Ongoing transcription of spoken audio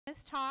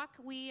This talk,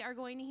 we are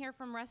going to hear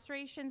from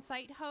restoration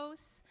site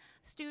hosts,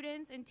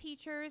 students, and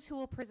teachers who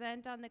will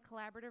present on the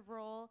collaborative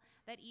role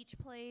that each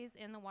plays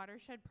in the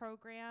Watershed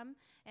program.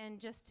 And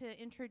just to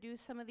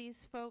introduce some of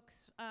these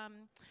folks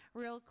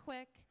real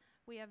quick,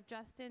 we have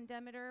Justin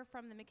Demeter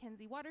from the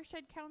Mackenzie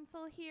Watershed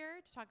Council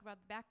here to talk about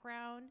the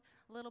background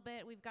a little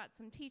bit. We've got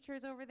some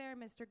teachers over there,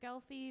 Mr.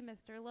 Gelfie,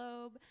 Mr.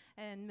 Loeb,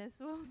 and Miss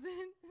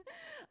Wilson.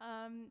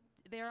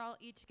 They're all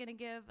each going to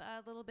give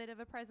a little bit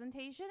of a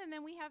presentation, and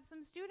then we have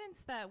some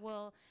students that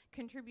will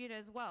contribute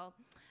as well.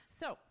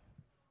 So,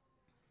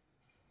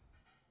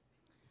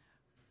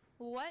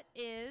 what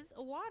is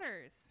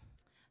WATERS?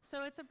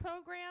 So it's a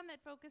program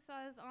that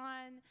focuses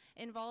on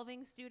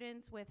involving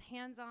students with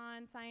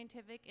hands-on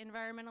scientific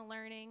environmental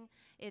learning.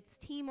 It's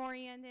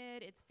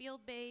team-oriented, it's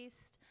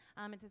field-based,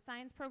 it's a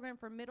science program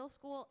for middle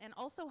school and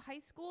also high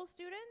school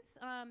students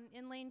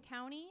in Lane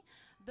County,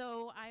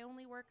 though I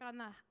only work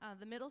on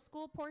the middle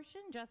school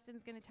portion.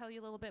 Justin's going to tell you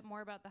a little bit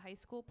more about the high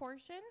school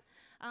portion.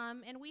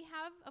 And we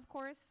have, of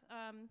course,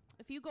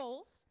 a few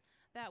goals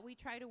that we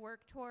try to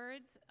work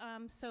towards.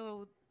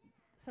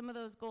 Some of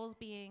those goals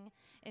being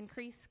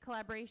increased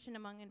collaboration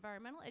among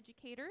environmental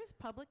educators,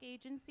 public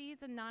agencies,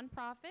 and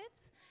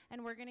nonprofits,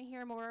 and we're going to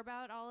hear more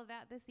about all of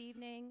that this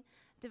evening.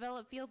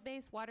 Develop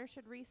field-based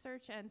watershed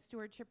research and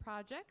stewardship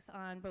projects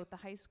on both the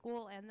high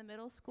school and the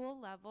middle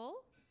school level.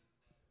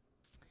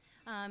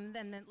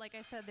 Then, like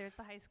I said, there's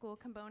the high school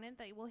component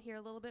that we'll hear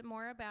a little bit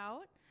more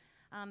about,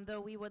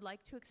 though we would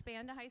like to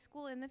expand to high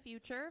school in the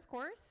future, of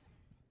course.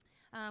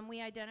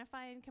 We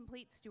identify and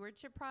complete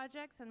stewardship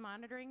projects and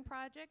monitoring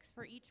projects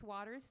for each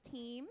WATERS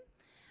team,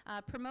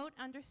 promote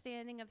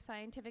understanding of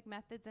scientific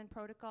methods and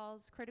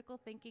protocols, critical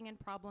thinking and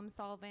problem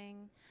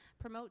solving,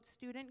 promote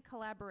student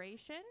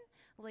collaboration,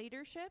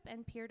 leadership,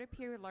 and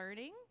peer-to-peer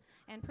learning,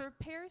 and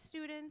prepare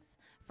students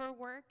for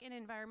work in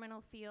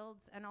environmental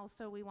fields, and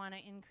also we want to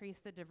increase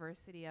the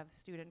diversity of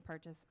student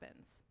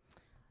participants.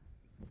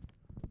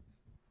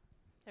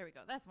 There we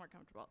go, that's more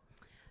comfortable.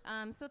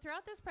 So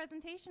throughout this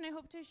presentation, I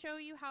hope to show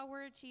you how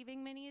we're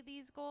achieving many of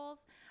these goals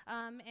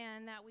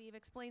and that we've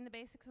explained the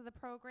basics of the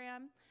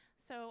program.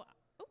 So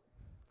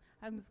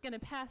I'm just gonna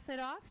pass it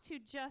off to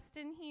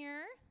Justin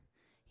here.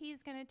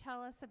 He's gonna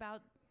tell us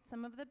about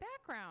some of the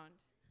background.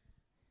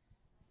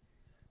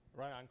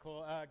 Right on,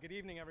 cool. Good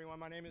evening, everyone.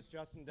 My name is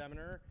Justin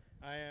Demeter.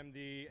 I am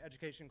the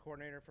education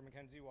coordinator for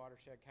Mackenzie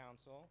Watershed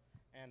Council.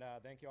 And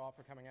thank you all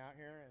for coming out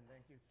here, and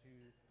thank you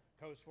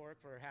to Coast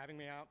Fork for having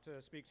me out to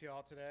speak to you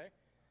all today.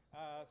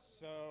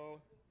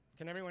 So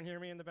can everyone hear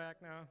me in the back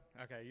now?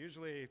 Okay,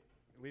 usually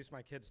at least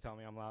my kids tell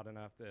me I'm loud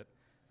enough that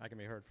I can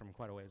be heard from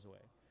quite a ways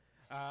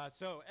away.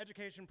 So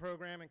education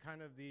program and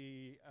kind of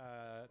the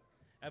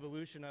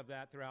evolution of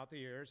that throughout the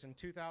years. In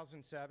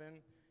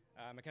 2007,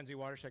 Mackenzie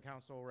Watershed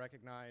Council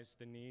recognized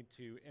the need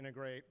to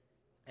integrate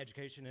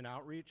education and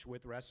outreach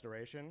with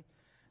restoration.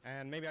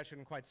 And maybe I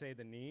shouldn't quite say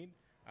the need,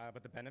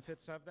 but the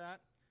benefits of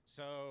that.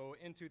 So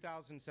in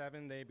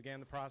 2007, they began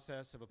the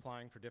process of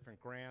applying for different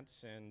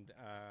grants and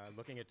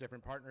looking at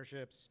different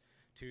partnerships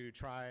to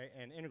try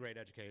and integrate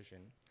education.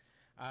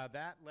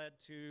 That led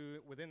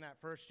to, within that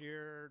first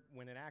year,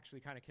 when it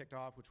actually kind of kicked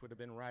off, which would have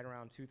been right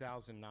around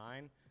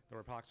 2009, there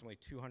were approximately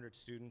 200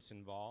 students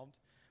involved.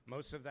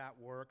 Most of that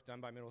work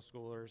done by middle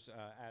schoolers,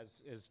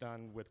 as is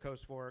done with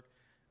Coast Fork,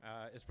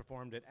 is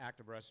performed at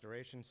active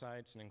restoration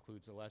sites and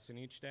includes a lesson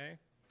each day.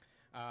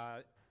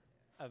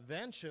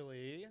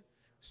 Eventually,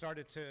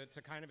 started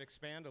to kind of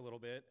expand a little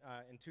bit.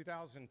 In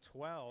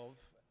 2012,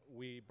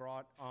 we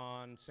brought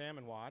on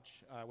Salmon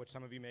Watch, which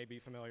some of you may be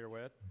familiar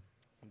with.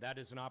 That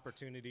is an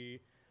opportunity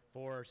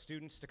for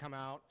students to come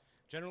out,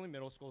 generally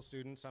middle school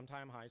students,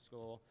 sometime high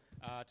school,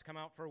 to come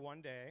out for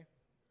one day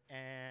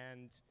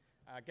and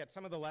get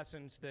some of the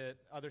lessons that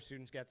other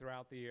students get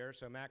throughout the year.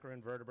 So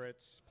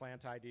macroinvertebrates,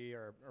 plant ID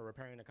or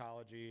riparian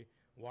ecology,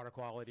 water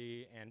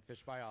quality, and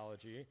fish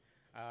biology.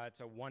 It's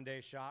a one-day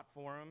shot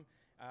for them.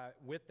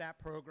 With that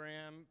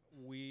program,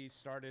 we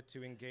started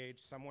to engage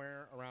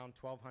somewhere around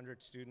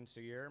 1,200 students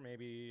a year,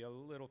 maybe a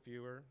little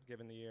fewer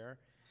given the year.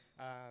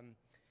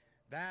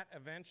 That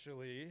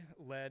eventually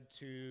led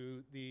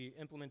to the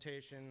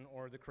implementation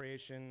or the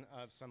creation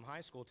of some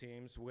high school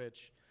teams,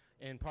 which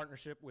in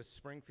partnership with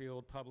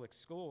Springfield Public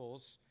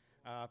Schools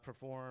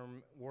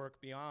perform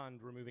work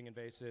beyond removing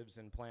invasives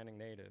and planting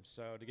natives.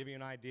 So to give you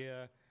an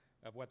idea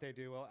of what they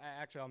do, well,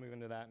 actually I'll move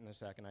into that in a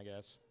second, I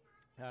guess.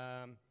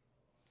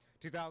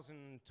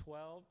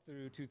 2012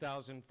 through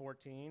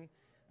 2014,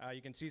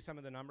 you can see some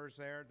of the numbers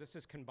there. This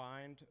is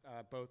combined,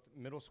 both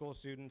middle school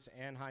students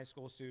and high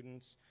school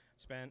students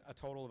spent a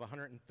total of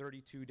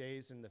 132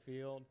 days in the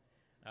field,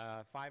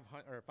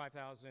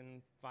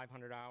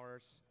 5,500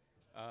 hours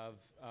of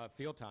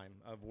field time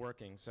of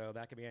working. So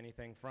that could be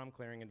anything from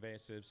clearing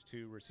invasives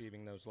to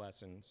receiving those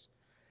lessons.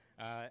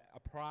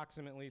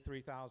 Approximately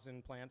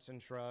 3,000 plants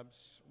and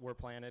shrubs were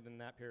planted in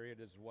that period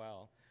as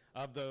well.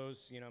 Of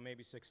those,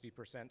 maybe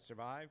 60%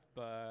 survive,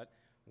 but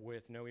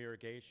with no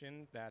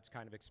irrigation, that's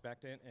kind of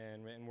expected,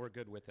 and we're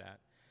good with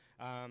that.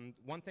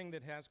 One thing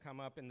that has come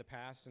up in the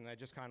past, and I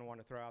just kind of want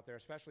to throw out there,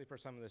 especially for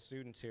some of the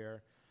students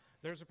here,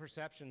 there's a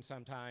perception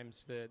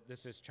sometimes that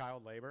this is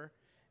child labor.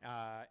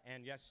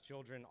 And yes,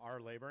 children are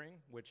laboring,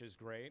 which is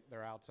great.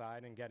 They're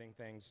outside and getting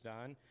things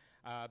done.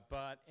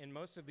 But in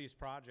most of these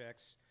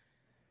projects,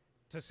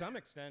 to some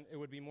extent, it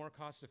would be more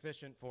cost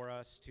efficient for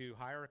us to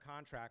hire a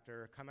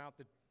contractor, come out,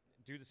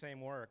 do the same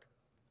work.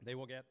 They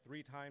will get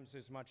 3 times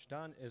as much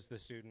done as the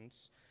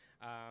students.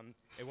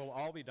 It will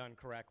all be done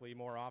correctly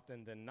more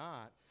often than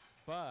not,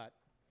 but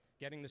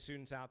getting the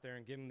students out there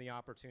and giving them the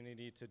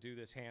opportunity to do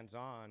this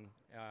hands-on,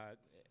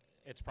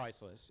 it's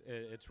priceless.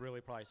 It's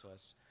really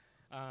priceless.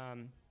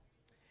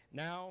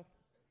 So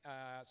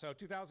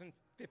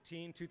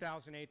 2015,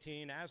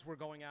 2018, as we're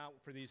going out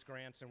for these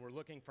grants and we're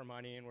looking for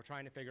money and we're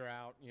trying to figure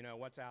out,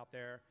 what's out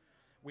there,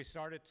 we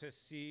started to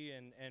see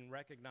and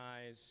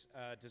recognize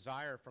a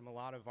desire from a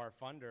lot of our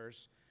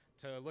funders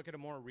to look at a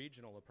more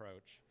regional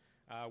approach.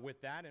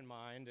 With that in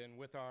mind, and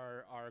with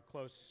our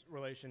close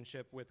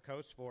relationship with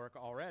Coast Fork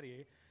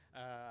already,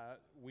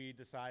 we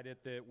decided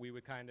that we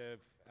would kind of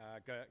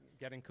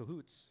get in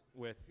cahoots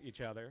with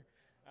each other.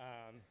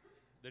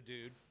 The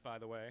dude, by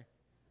the way,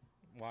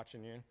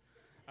 watching you.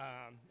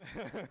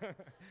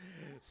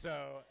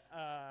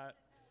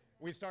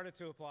 We started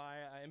to apply,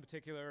 in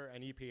particular,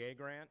 an EPA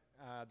grant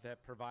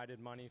that provided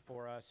money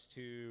for us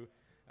to,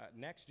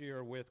 next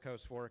year with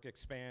Coast Fork,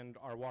 expand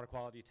our water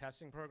quality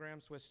testing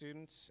programs with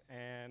students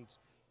and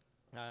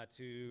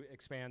to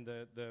expand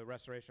the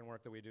restoration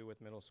work that we do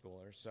with middle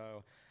schoolers.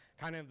 So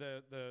kind of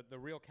the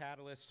real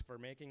catalyst for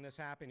making this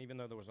happen, even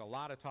though there was a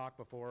lot of talk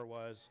before,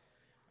 was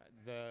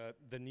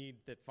the need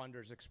that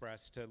funders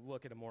expressed to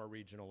look at a more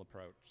regional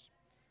approach.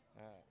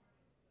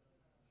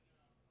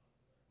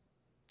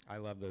 I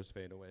love those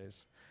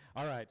fadeaways.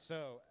 All right,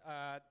 so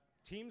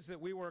teams that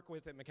we work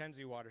with at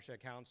Mackenzie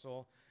Watershed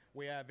Council,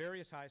 we have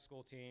various high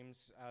school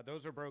teams.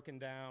 Those are broken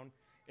down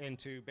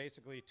into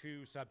basically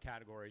 2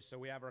 subcategories. So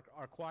we have our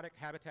aquatic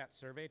habitat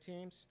survey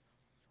teams.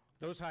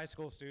 Those high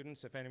school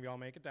students, if any of y'all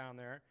make it down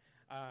there,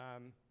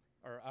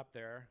 or up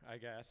there, I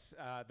guess,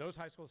 those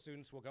high school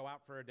students will go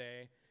out for a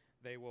day.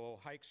 They will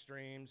hike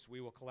streams.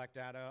 We will collect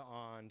data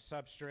on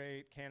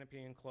substrate,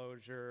 canopy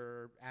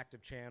enclosure,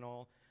 active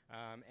channel,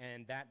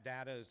 and that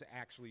data is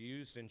actually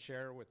used and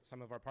shared with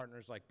some of our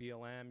partners like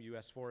BLM,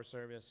 U.S. Forest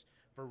Service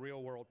for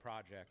real-world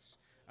projects.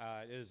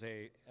 It is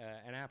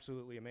an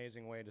absolutely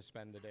amazing way to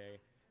spend the day.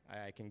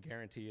 I can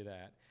guarantee you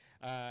that.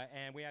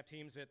 And we have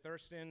teams at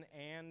Thurston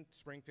and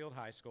Springfield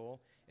High School.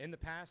 In the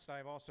past,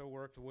 I've also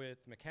worked with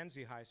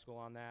Mackenzie High School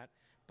on that,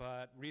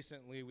 but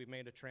recently we've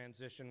made a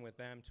transition with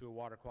them to a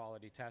water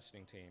quality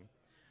testing team.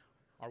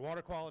 Our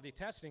water quality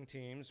testing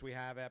teams we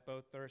have at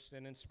both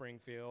Thurston and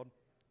Springfield,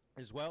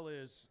 as well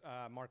as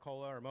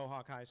Marcola or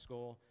Mohawk High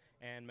School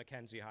and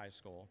Mackenzie High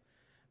School.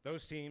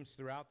 Those teams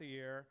throughout the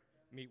year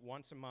meet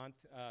once a month,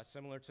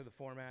 similar to the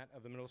format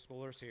of the middle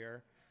schoolers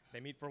here. They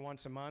meet for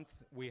once a month.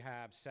 We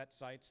have set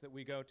sites that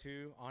we go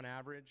to, on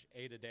average,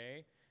 8 a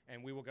day,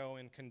 and we will go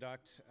and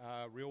conduct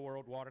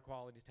real-world water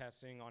quality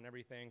testing on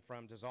everything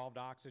from dissolved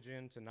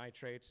oxygen to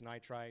nitrates,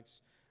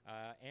 nitrites,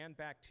 and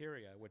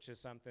bacteria, which is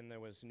something that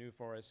was new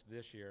for us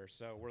this year.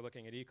 So we're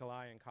looking at E.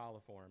 coli and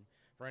coliform.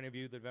 For any of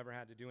you that have ever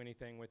had to do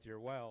anything with your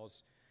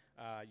wells,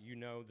 you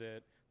know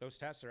that those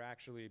tests are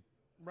actually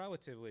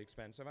relatively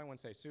expensive. I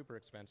wouldn't say super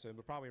expensive,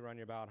 but probably run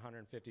you about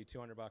 $150,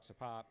 $200 a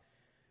pop.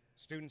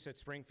 Students at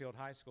Springfield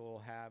High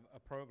School have a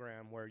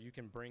program where you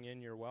can bring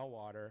in your well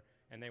water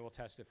and they will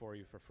test it for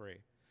you for free.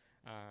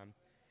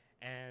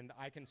 And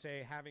I can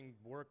say, having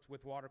worked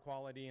with water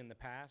quality in the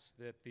past,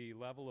 that the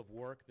level of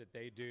work that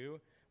they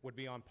do would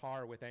be on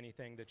par with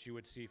anything that you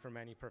would see from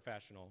any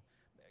professional.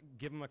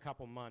 Give them a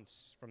couple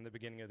months from the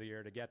beginning of the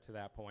year to get to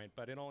that point,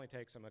 but it only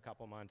takes them a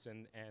couple months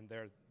and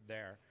they're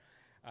there.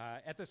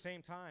 At the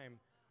same time,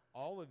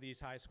 all of these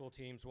high school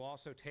teams will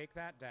also take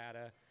that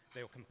data,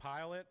 they'll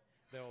compile it,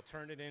 they'll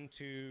turn it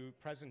into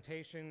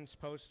presentations,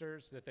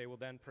 posters that they will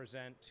then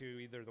present to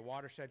either the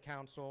Watershed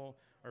Council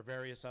or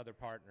various other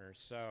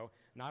partners. So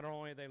not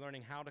only are they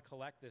learning how to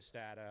collect this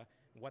data,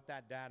 what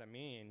that data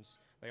means,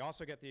 they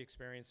also get the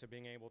experience of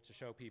being able to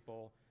show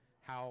people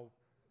how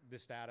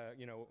this data,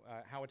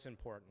 how it's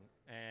important,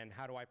 and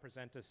how do I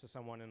present this to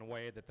someone in a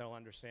way that they'll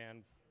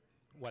understand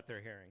what they're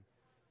hearing,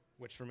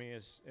 which for me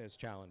is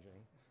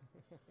challenging.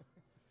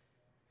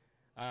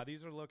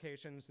 These are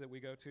locations that we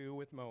go to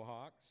with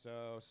Mohawk.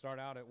 So start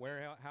out at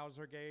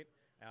Warehouser Gate,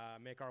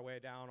 make our way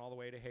down all the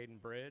way to Hayden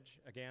Bridge.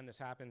 Again, this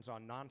happens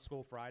on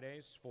non-school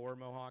Fridays for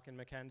Mohawk and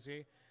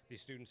Mackenzie.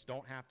 These students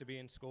don't have to be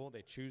in school.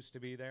 They choose to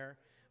be there.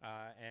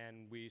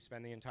 And we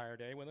spend the entire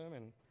day with them,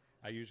 and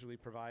I usually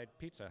provide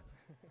pizza.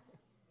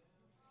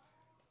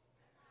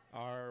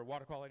 Our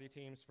water quality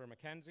teams for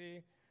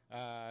Mackenzie,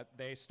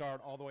 they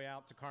start all the way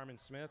out to Carmen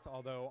Smith,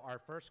 although our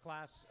first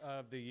class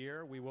of the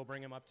year, we will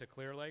bring them up to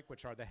Clear Lake,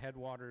 which are the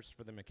headwaters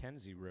for the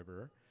Mackenzie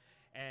River,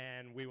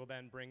 and we will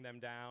then bring them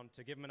down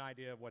to give them an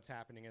idea of what's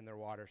happening in their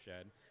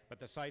watershed. But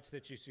the sites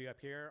that you see up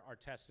here are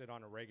tested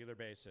on a regular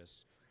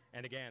basis.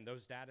 And again,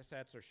 those data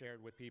sets are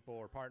shared with people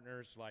or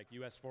partners like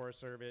U.S. Forest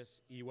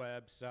Service,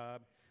 eWeb,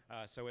 SUB,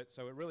 so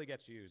it really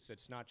gets used.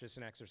 It's not just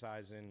an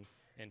exercise in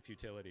and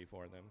futility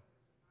for them.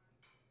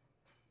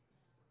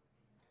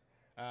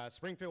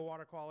 Springfield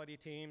water quality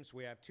teams,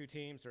 we have 2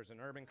 teams. There's an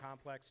urban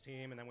complex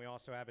team, and then we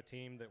also have a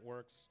team that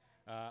works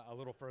a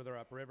little further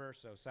upriver,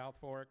 so South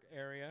Fork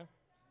area.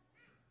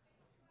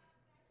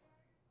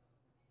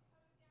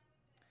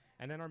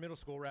 And then our middle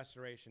school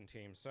restoration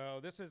team. So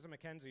this is a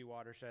Mackenzie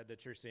watershed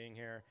that you're seeing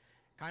here.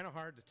 Kind of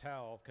hard to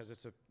tell because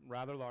it's a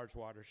rather large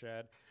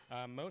watershed.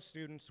 Most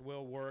students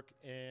will work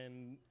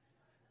in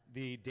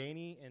the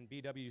Daney and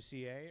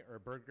BWCA, or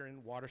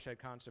Berggren Watershed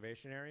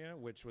Conservation Area,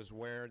 which was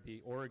where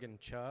the Oregon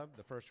chub,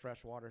 the first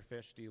freshwater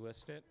fish,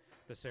 delisted.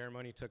 The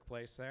ceremony took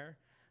place there.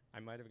 I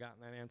might have gotten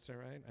that answer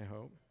right, I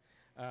hope.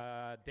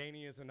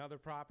 Daney is another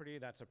property.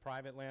 That's a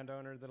private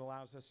landowner that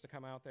allows us to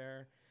come out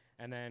there.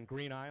 And then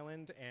Green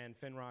Island and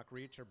Finrock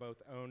Reach are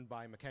both owned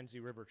by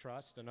Mackenzie River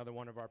Trust, another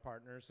one of our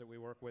partners that we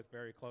work with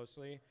very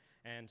closely,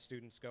 and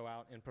students go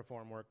out and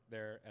perform work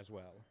there as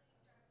well.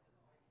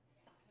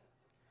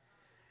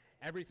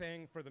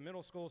 Everything for the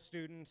middle school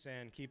students,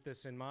 and keep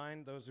this in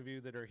mind, those of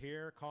you that are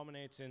here,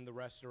 culminates in the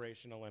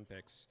Restoration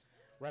Olympics.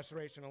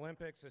 Restoration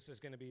Olympics, this is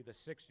going to be the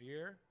 6th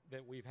year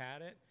that we've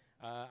had it.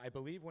 I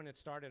believe when it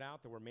started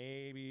out, there were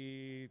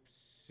maybe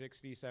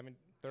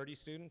 30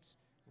 students,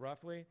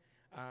 roughly.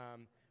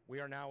 We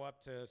are now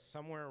up to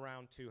somewhere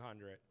around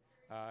 200,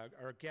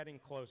 or getting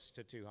close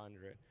to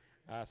 200.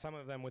 Some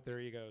of them with their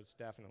egos,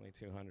 definitely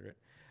 200.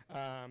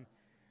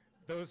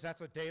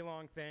 That's a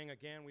day-long thing.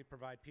 Again, we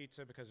provide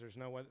pizza because there's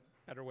no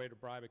better way to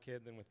bribe a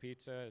kid than with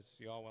pizza, as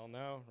you all well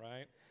know,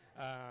 right?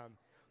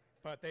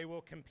 But they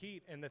will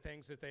compete in the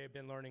things that they have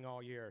been learning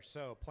all year.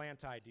 So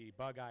plant ID,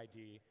 bug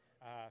ID,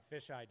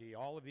 fish ID,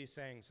 all of these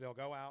things. They'll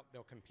go out,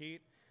 they'll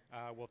compete.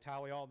 We'll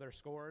tally all their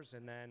scores,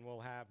 and then we'll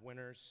have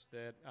winners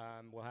that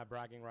will have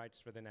bragging rights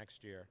for the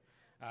next year.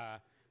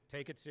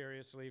 Take it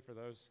seriously for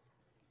those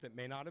that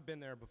may not have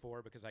been there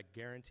before, because I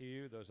guarantee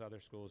you those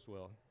other schools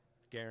will.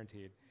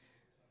 Guaranteed.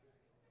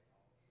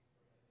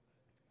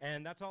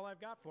 And that's all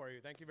I've got for you.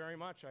 Thank you very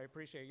much. I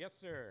appreciate it. Yes,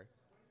 sir.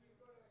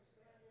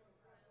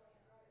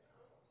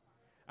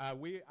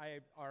 We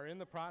are in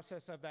the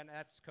process of that.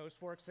 That's Coast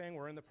Fork's thing.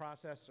 We're in the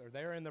process, or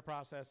they're in the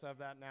process of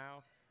that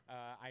now.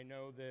 I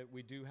know that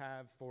we do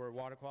have, for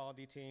water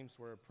quality teams,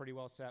 we're pretty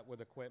well set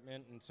with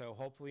equipment, and so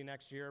hopefully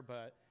next year,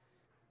 but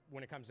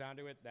when it comes down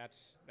to it,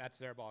 that's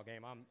their ball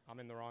game. I'm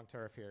in the wrong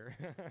turf here.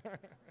 Thank you,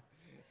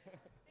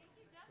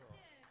 Justin.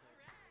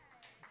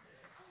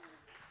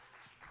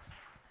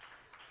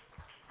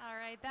 All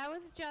right, that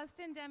was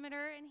Justin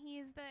Demeter, and he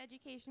is the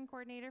education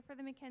coordinator for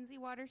the Mackenzie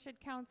Watershed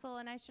Council.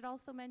 And I should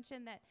also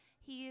mention that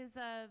he is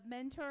a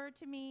mentor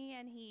to me,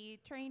 and he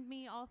trained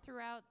me all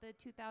throughout the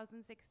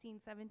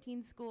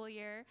 2016-17 school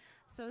year.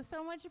 So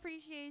much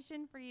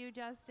appreciation for you,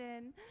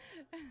 Justin.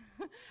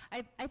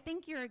 I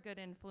think you're a good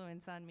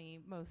influence on me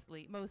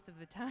most of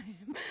the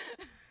time.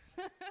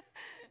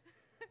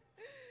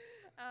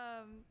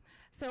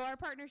 So our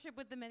partnership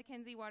with the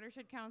Mackenzie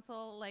Watershed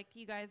Council, like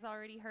you guys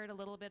already heard a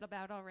little bit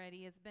about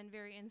already, has been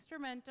very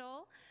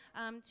instrumental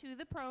to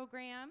the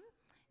program.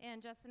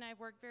 And Justin and I have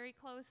worked very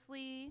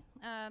closely.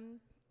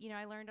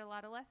 I learned a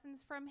lot of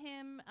lessons from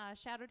him,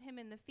 shadowed him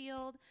in the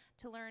field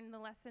to learn the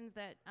lessons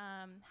that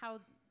how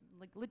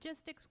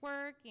logistics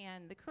work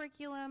and the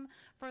curriculum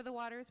for the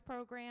Waters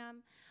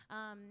program.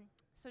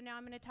 So now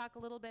I'm going to talk a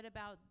little bit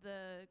about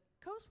the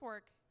Coast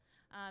Fork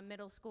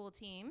middle school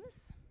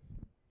teams.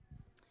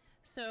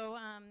 So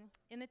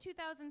in the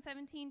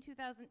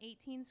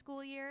 2017-2018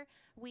 school year,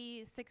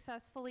 we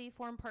successfully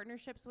formed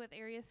partnerships with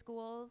area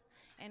schools,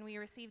 and we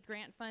received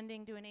grant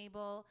funding to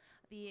enable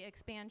the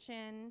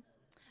expansion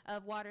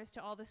of waters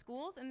to all the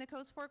schools in the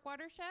Coast Fork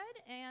watershed.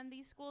 And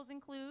these schools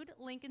include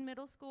Lincoln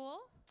Middle School,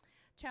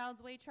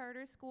 Child's Way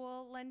Charter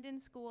School, London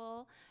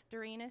School,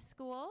 Dorenas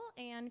School,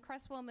 and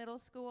Cresswell Middle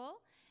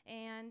School.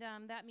 And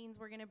that means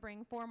we're going to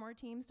bring 4 more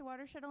teams to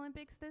Watershed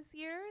Olympics this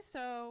year.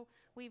 So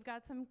we've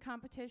got some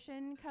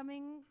competition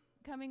coming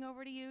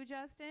over to you,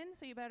 Justin,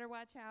 so you better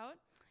watch out.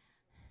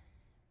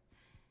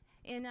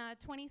 In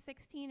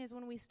 2016 is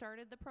when we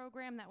started the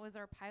program. That was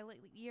our pilot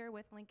year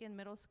with Lincoln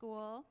Middle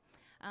School.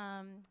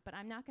 But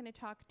I'm not going to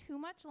talk too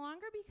much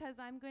longer because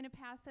I'm going to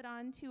pass it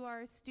on to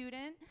our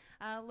student,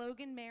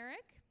 Logan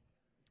Merrick.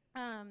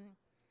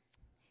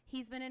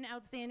 He's been an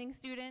outstanding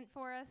student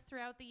for us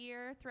throughout the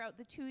year, throughout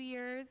the 2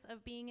 years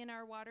of being in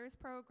our Waters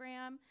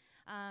program.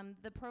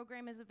 The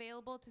program is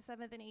available to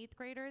 7th and 8th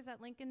graders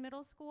at Lincoln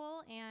Middle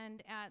School,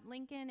 and at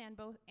Lincoln and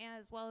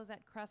as well as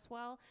at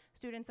Cresswell,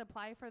 students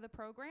apply for the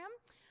program.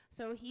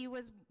 So he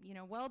was,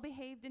 well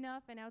behaved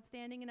enough and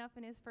outstanding enough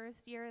in his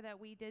first year that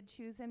we did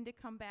choose him to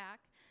come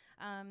back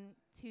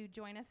to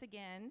join us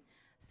again.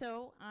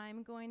 So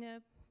I'm going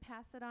to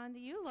pass it on to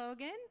you,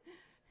 Logan.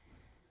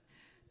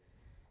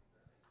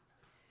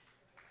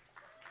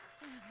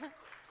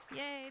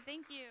 Yay,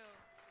 thank you.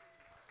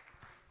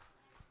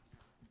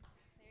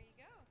 There you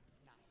go.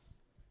 Nice.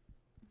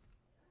 And then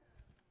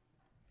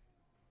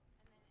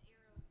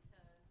arrows to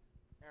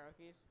Arrow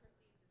keys?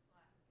 proceed the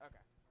slides.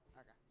 Okay.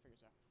 Okay. Figure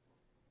so.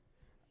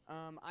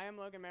 I am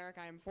Logan Merrick.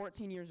 I am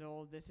 14 years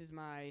old. This is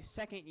my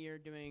second year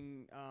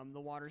doing the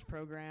Waters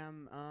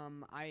program.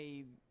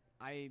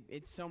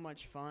 It's so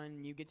much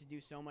fun. You get to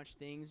do so much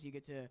things. You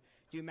get to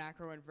do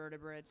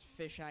macroinvertebrates,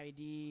 fish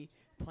ID,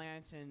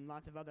 plants, and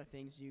lots of other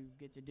things you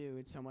get to do.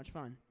 It's so much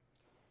fun.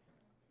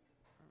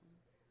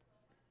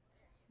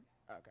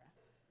 Okay.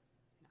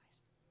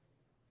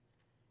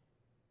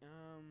 Nice.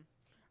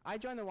 I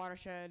joined the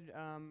Watershed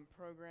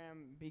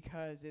program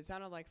because it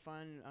sounded like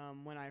fun.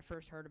 When I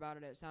first heard about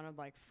it, it sounded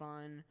like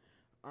fun.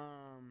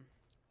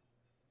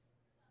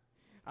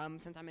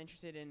 Since I'm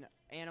interested in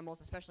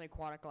animals, especially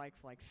aquatic,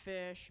 like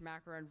fish,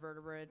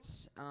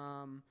 macroinvertebrates,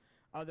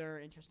 other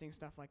interesting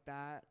stuff like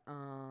that.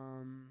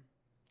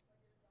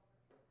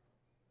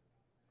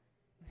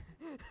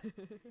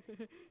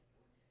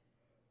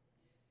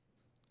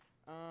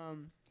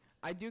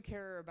 I do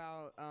care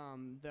about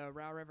the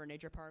Row River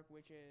Nature Park,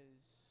 which is,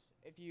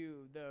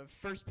 the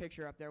first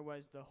picture up there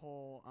was the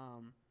whole,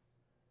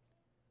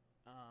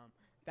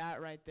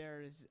 that right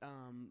there is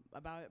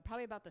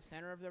probably about the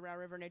center of the Row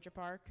River Nature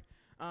Park.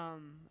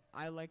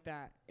 I like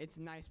that. It's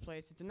a nice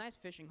place. It's a nice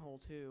fishing hole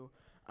too.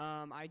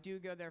 I do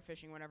go there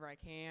fishing whenever I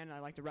can. I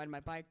like to ride my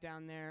bike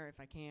down there if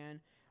I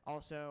can.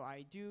 Also,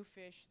 I do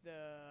fish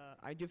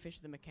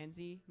the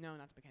Mackenzie. No,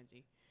 not the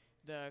Mackenzie.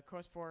 The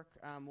Coast Fork,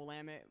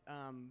 Willamette,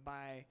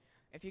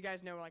 if you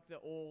guys know like the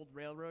old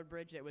railroad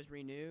bridge that was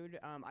renewed,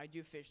 I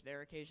do fish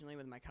there occasionally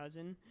with my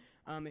cousin,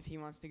 if he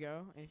wants to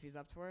go and if he's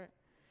up for it.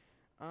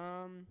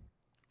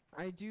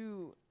 I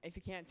do, if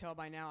you can't tell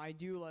by now, I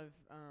do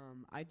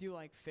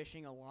like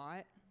fishing a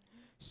lot.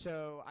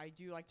 So I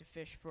do like to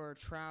fish for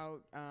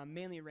trout,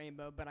 mainly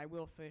rainbow, but I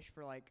will fish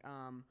for like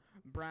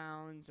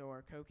browns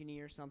or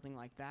kokanee or something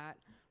like that.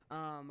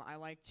 I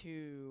like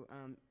to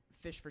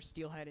fish for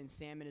steelhead and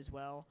salmon as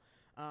well.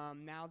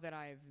 Now that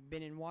I've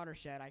been in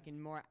Watershed, I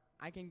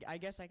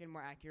guess I can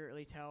more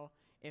accurately tell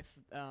if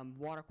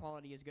water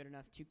quality is good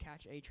enough to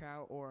catch a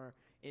trout or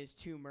is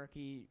too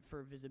murky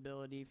for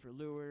visibility for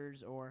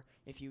lures, or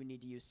if you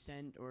need to use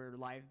scent or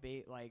live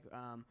bait like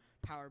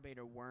power bait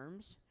or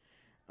worms.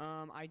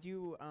 I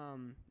do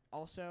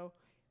also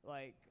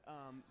like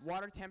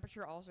water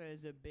temperature also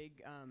is a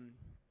big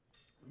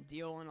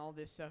deal in all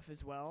this stuff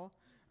as well.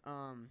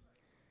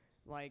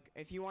 Like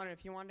if you want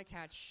to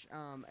catch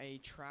a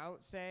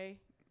trout, say,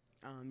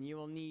 you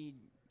will need.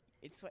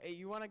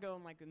 You want to go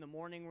in the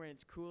morning when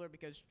it's cooler,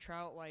 because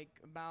trout like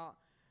about,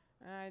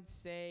 I'd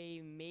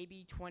say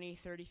maybe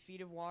 20-30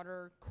 feet of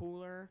water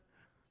cooler.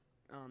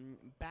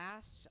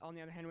 Bass, on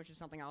the other hand, which is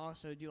something I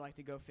also do like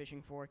to go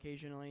fishing for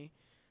occasionally,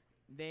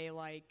 they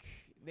like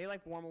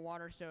warmer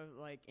water. So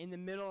like in the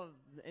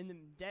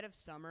dead of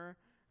summer,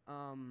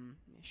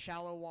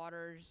 shallow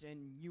waters,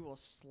 and you will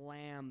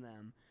slam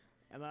them.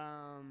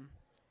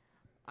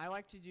 I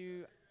like to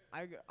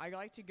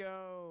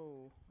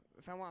go.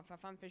 If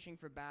I'm fishing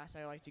for bass,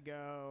 I like to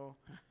go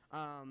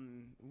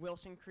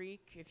Wilson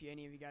Creek, if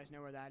any of you guys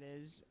know where that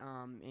is,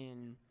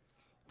 in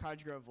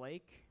Cottage Grove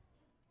Lake,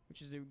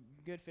 which is a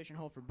good fishing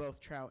hole for both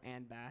trout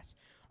and bass.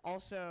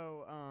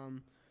 Also,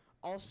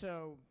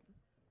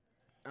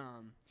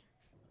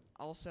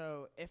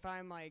 if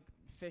I'm like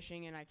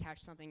fishing and I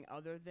catch something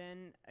other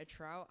than a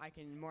trout, I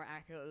can more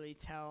accurately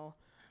tell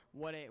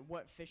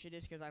what fish it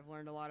is, because I've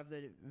learned a lot of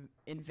the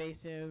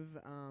invasive,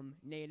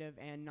 native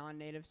and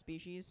non-native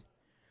species.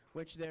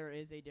 Which there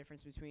is a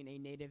difference between a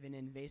native and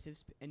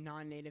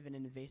non-native and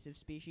invasive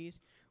species,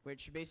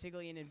 which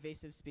basically an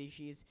invasive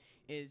species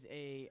is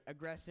a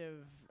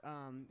aggressive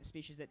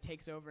species that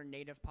takes over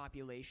native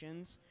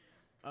populations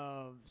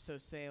of, so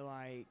say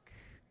like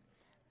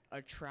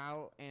a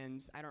trout,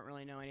 and I don't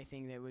really know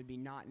anything that would be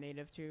not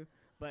native to,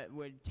 but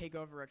would take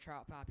over a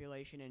trout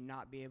population and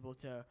not be able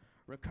to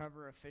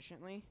recover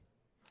efficiently.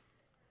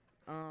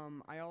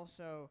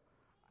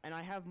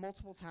 I have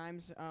multiple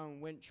times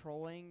went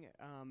trolling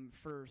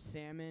for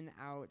salmon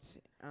out.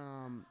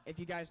 If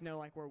you guys know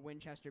like where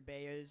Winchester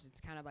Bay is, it's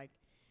kind of like,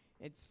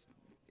 I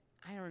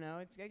don't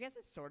know. I guess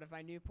it's sort of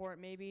by Newport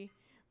maybe,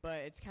 but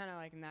it's kind of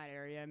like in that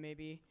area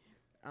maybe.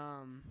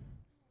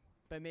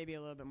 But maybe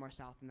a little bit more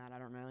south than that. I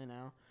don't really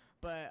know.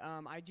 But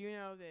I do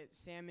know that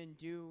salmon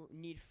do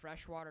need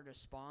fresh water to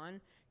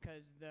spawn,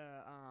 because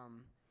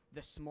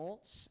the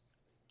smolts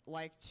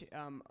like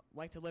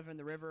to live in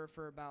the river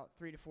for about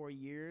 3 to 4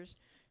 years.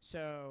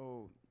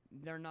 So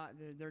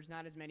there's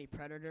not as many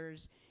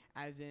predators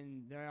as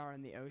there are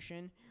in the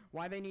ocean.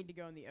 Why they need to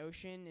go in the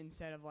ocean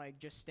instead of like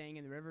just staying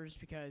in the rivers,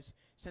 because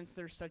since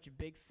they're such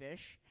big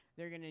fish,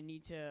 they're gonna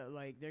need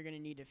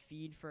to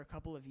feed for a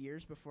couple of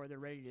years before they're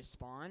ready to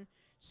spawn.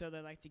 So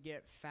they like to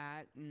get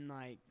fat, and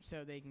like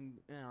so they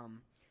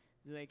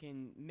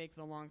can make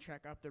the long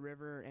trek up the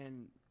river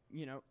and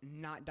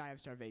not die of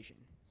starvation.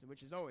 So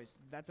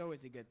that's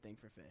always a good thing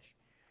for fish.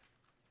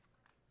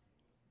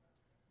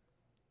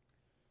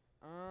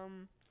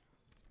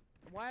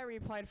 Why I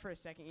reapplied for a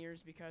second year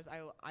is because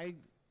I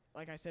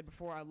like I said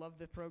before, I love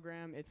the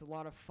program. It's a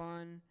lot of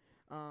fun.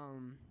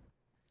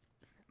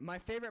 my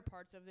favorite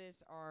parts of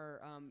this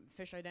are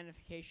fish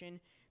identification,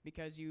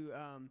 because you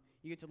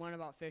get to learn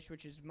about fish,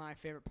 which is my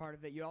favorite part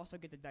of it. You also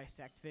get to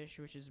dissect fish,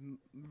 which is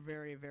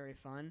very, very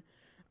fun.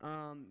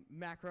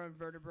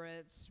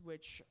 Macroinvertebrates,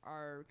 which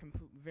are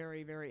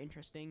very, very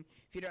interesting.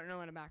 If you don't know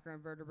what a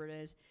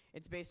macroinvertebrate is,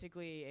 it's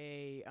basically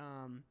a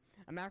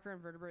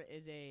macroinvertebrate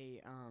is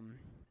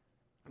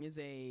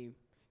a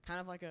kind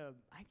of like a,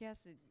 I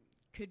guess it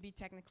could be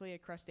technically a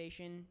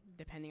crustacean,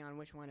 depending on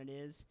which one it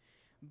is,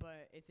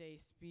 but it's a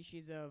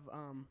species of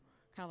kind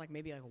of like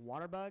maybe like a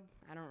water bug.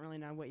 I don't really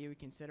know what you would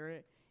consider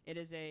it. It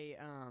is a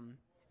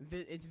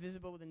it's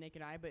visible with the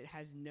naked eye, but it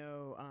has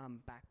no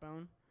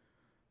backbone.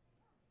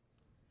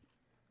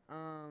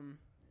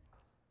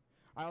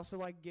 I also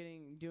like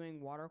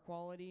doing water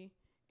quality,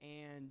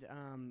 and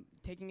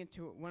taking it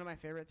to one of my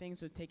favorite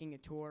things was taking a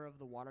tour of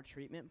the water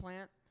treatment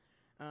plant,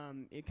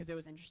 because it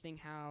was interesting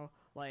how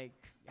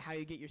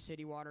you get your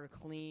city water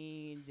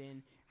cleaned,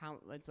 and how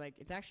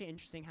it's actually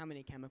interesting how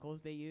many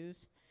chemicals they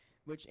use,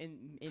 which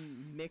in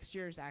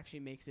mixtures actually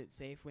makes it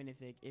safe. When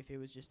if it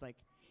was just like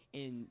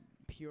in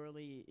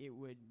purely, it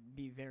would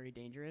be very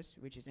dangerous,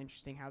 which is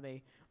interesting how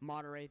they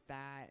moderate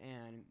that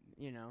and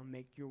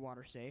make your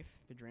water safe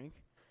to drink.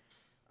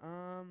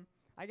 I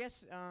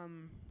guess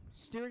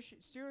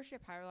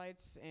stewardship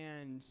highlights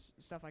and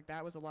stuff like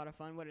that was a lot of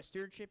fun. What a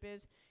stewardship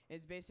is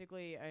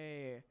basically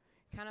a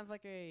kind of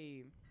like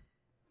a,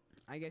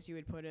 I guess you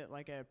would put it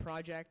like a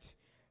project,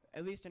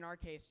 at least in our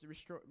case,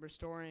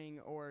 restoring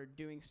or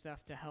doing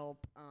stuff to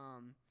help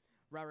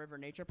Raw River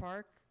Nature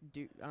Park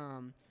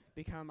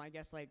become, I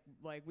guess, like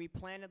we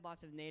planted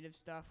lots of native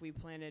stuff. We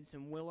planted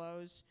some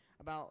willows,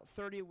 about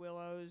 30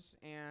 willows,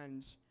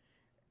 and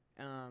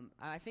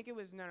I think it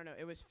was,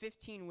 it was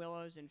 15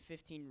 willows and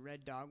 15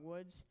 red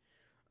dogwoods.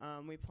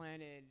 We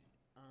planted,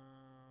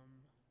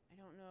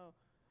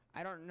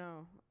 I don't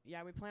know.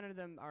 Yeah, we planted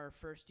them our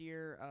first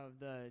year of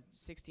the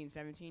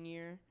 16-17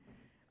 year.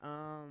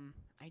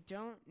 I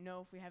don't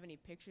know if we have any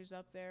pictures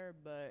up there,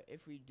 but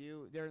if we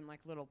do, they're in like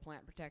little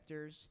plant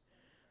protectors.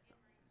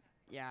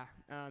 Yeah,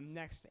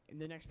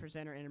 the next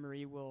presenter, Anna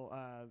Marie, will,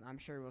 I'm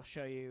sure will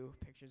show you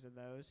pictures of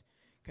those,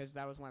 because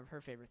that was one of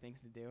her favorite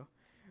things to do.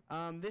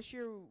 This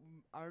year,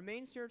 our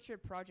main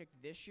stewardship project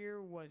this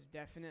year was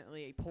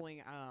definitely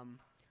pulling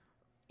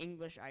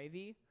English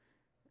ivy.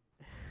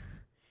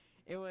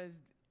 It's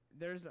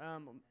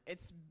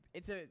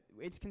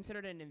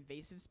considered an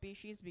invasive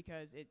species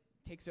because it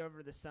takes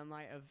over the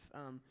sunlight of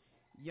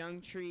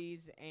young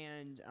trees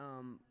and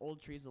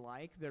old trees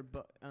alike.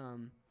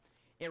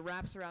 It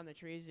wraps around the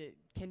trees. It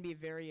can be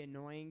very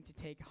annoying to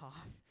take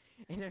off,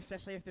 and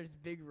especially if there's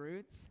big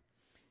roots,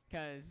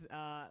 because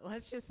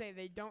let's just say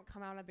they don't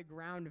come out of the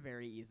ground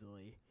very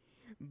easily.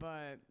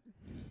 But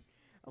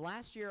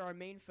last year, our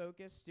main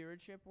focus,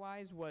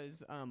 stewardship-wise,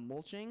 was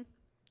mulching,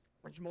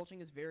 which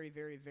mulching is very,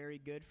 very, very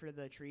good for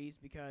the trees,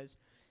 because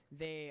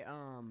they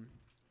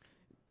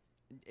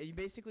you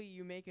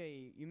make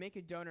a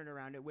donut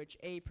around it, which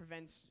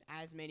prevents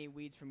as many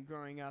weeds from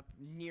growing up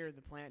near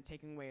the plant,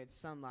 taking away its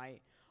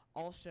sunlight.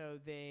 Also,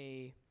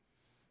 it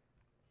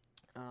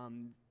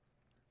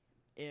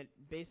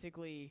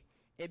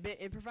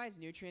provides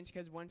nutrients,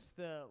 because once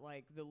the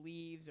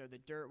leaves or the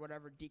dirt,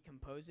 whatever,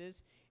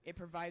 decomposes, it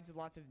provides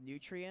lots of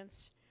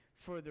nutrients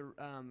for the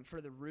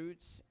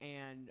roots,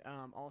 and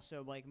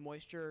also like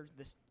moisture.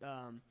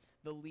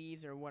 The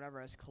leaves or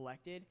whatever is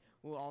collected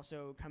will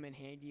also come in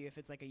handy if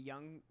it's like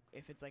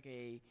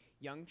a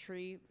young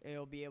tree.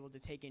 It'll be able to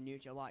take in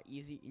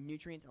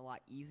nutrients a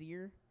lot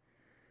easier.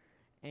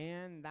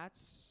 And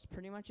that's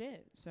pretty much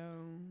it.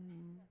 So,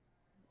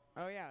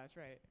 oh yeah, that's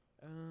right.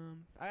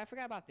 I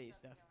forgot about these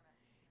stuff.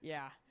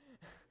 Yeah.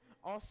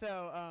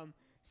 Also,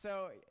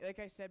 so like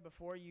I said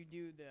before, we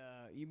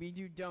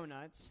do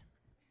donuts.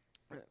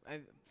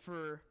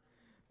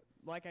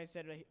 Like I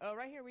said,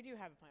 right here we do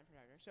have a plant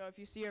protector. So if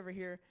you see over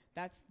here,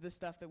 that's the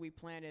stuff that we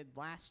planted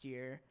last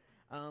year.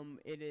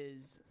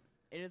 It's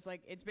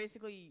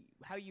basically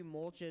how you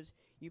mulch is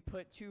you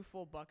put 2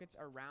 full buckets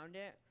around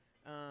it.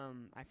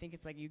 I think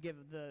it's like you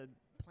give the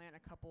plant a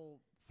couple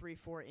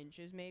 3-4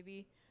 inches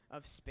maybe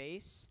of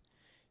space,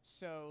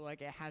 so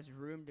like it has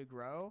room to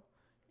grow.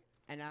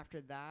 And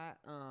after that,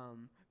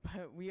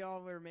 but we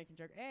all were making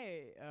joke,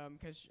 hey,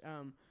 because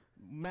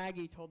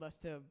Maggie told us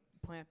to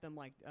plant them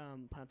like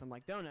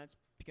donuts,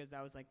 because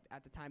that was like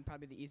at the time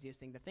probably the easiest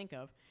thing to think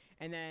of.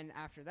 And then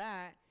after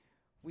that,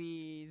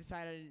 we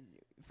decided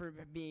for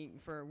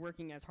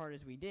working as hard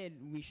as we did,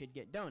 we should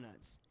get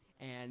donuts,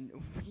 and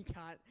we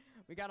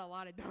got a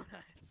lot of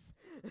donuts.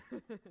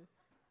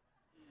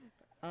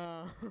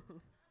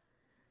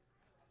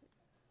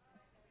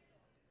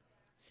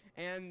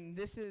 And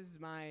this is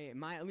my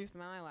at least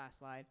my last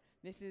slide.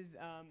 This is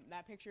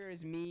that picture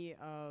is me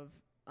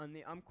on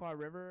the Umpqua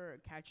River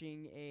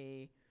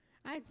catching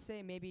I'd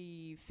say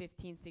maybe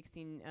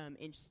 15-16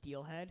 inch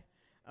steelhead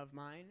of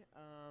mine.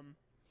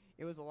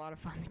 It was a lot of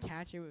fun to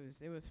catch.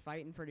 It was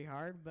fighting pretty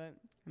hard, but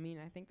I mean,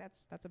 I think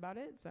that's about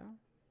it. So. Well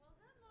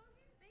done, Logan.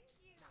 Thank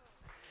you.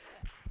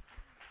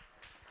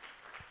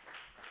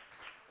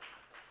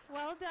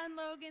 Well done,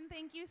 Logan.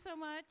 Thank you so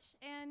much.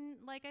 And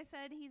like I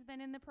said, he's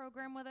been in the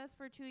program with us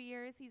for 2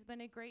 years. He's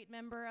been a great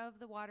member of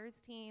the Waters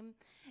team.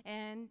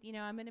 And, you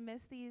know, I'm going to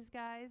miss these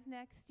guys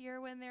next year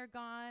when they're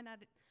gone. I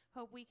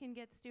hope we can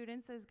get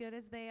students as good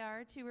as they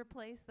are to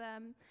replace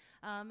them.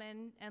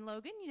 And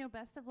Logan, you know,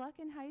 best of luck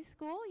in high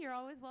school. You're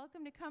always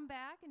welcome to come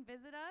back and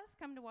visit us.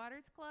 Come to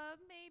Waters Club,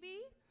 maybe.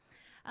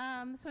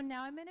 So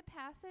now I'm going to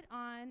pass it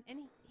on.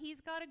 And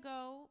he's got to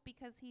go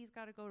because he's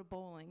got to go to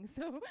bowling.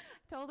 So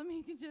I told him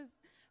he could just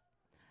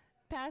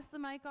pass the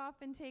mic off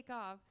and take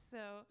off.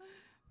 So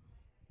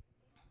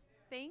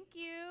thank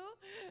you.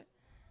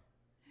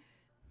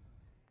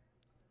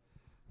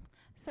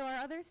 So our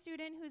other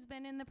student who's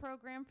been in the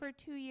program for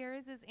 2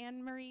 years is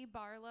Anne-Marie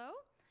Barlow.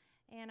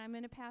 And I'm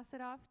going to pass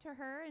it off to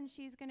her, and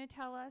she's going to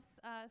tell us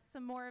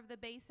some more of the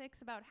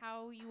basics about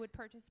how you would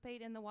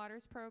participate in the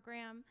Waters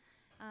program.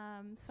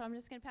 So I'm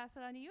just going to pass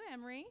it on to you,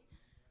 Anne-Marie.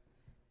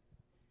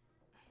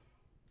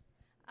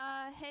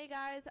 Hey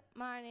guys,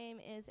 my name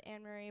is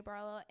Anne-Marie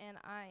Barlow and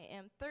I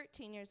am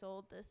 13 years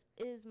old. This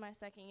is my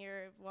second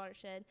year of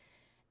Watershed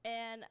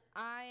and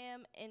I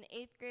am an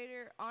 8th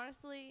grader.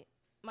 Honestly,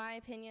 my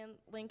opinion,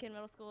 Lincoln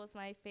Middle School is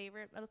my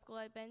favorite middle school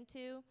I've been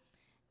to.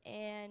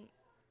 And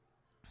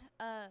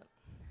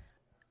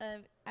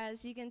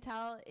as you can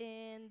tell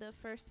in the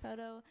first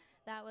photo,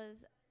 that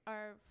was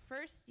our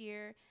first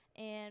year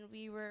and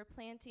we were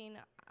planting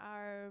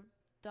our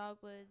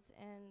dogwoods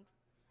and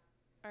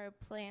our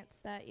plants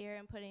that year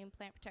and putting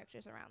plant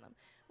protectors around them,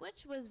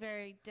 which was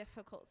very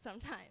difficult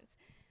sometimes.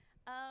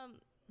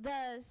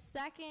 The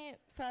second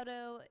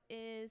photo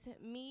is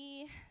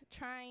me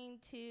trying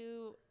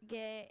to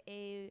get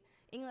a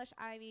English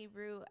ivy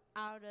root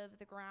out of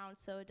the ground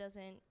so it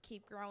doesn't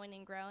keep growing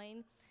and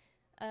growing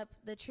up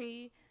the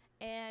tree.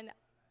 And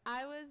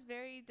I was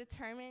very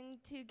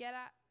determined to get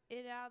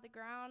it out of the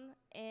ground,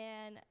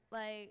 and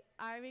like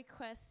I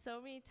request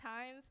so many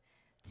times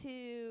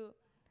to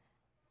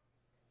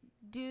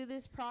do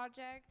this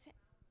project,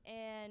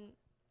 and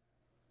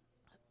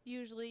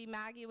usually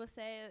Maggie will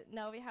say,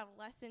 no, we have a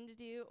lesson to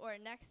do, or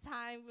next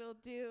time we'll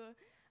do,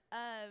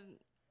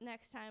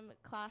 next time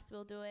class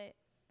we'll do it.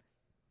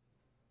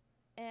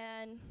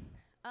 And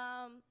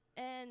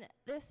in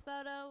this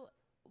photo,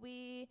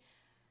 we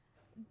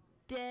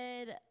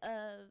did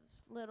a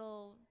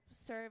little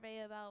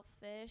survey about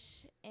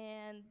fish,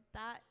 and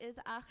that is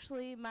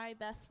actually my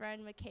best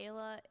friend,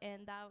 Michaela,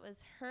 and that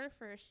was her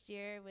first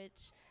year,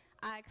 which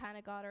I kind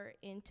of got her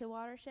into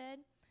Watershed.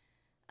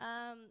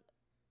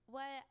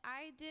 What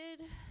I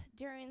did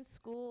during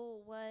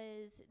school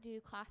was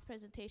do class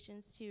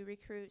presentations to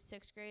recruit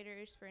 6th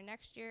graders for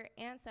next year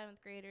and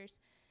 7th graders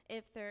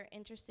if they're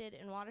interested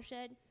in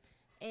Watershed.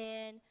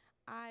 And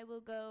I will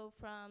go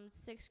from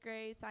 6th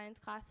grade science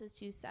classes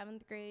to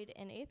 7th grade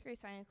and 8th grade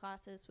science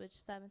classes, which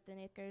 7th and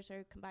 8th graders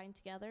are combined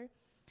together.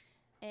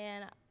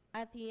 And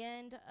at the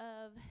end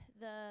of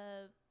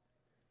the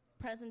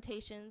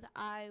presentations,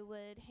 I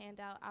would hand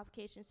out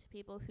applications to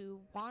people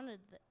who wanted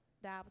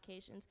the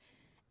applications.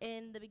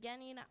 In the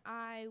beginning,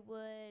 I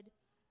would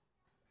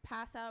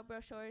pass out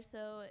brochures,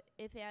 so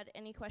if they had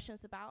any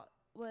questions about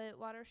what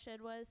Watershed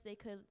was, they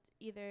could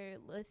either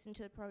listen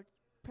to the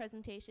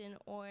presentation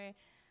or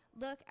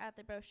look at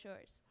the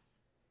brochures.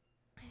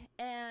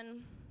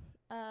 And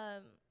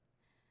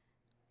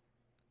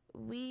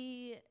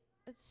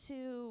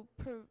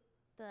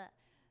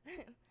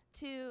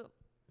to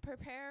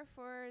prepare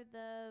for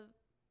the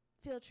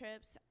field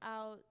trips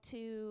out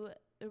to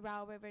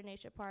Row River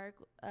Nature Park,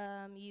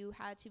 you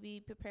had to be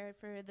prepared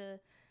for the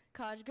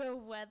College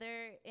Grove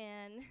weather,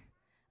 and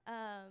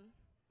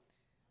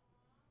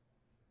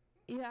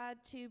you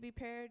had to be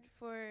prepared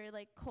for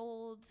like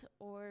cold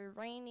or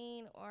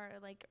raining or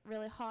like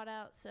really hot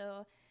out.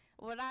 So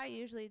what I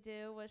usually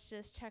do was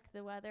just check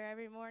the weather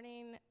every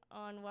morning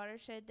on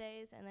Watershed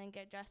days and then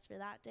get dressed for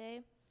that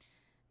day.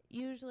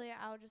 Usually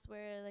I'll just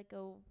wear like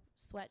a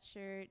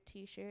sweatshirt,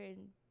 t-shirt,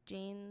 and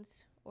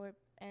jeans or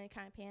any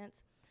kind of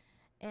pants.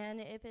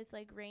 And if it's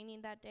like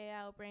raining that day,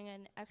 I'll bring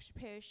an extra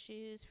pair of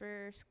shoes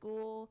for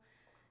school.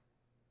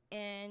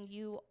 And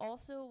you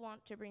also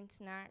want to bring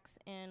snacks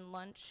and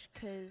lunch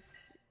because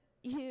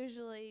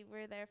usually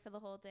we're there for the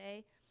whole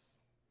day.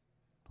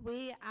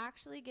 We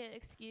actually get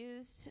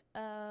excused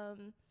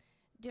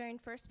during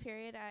first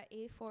period at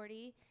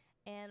 8:40,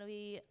 and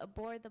we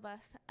board the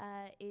bus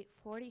at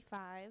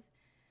 8:45.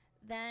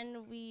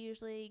 Then we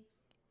usually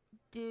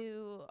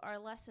do our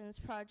lessons,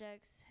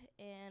 projects,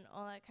 and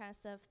all that kind of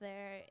stuff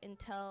there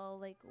until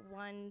like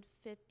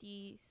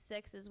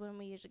 1:56 is when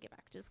we usually get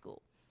back to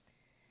school.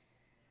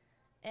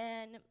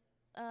 And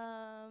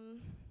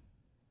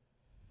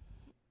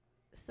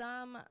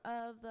some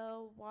of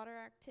the water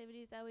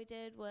activities that we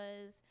did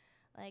was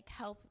like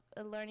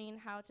learning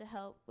how to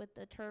help with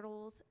the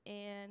turtles,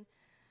 and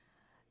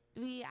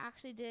we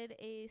actually did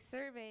a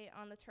survey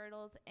on the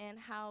turtles and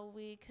how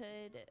we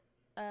could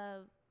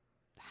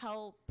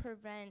help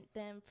prevent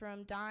them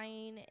from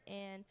dying.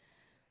 And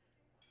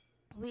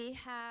we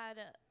had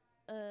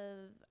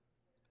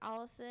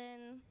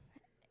Allison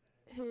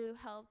who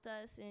helped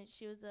us, and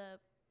she was a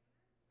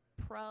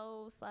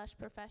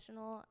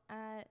pro/professional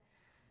at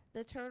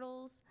the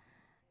turtles,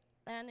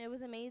 and it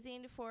was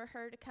amazing for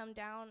her to come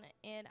down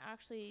and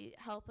actually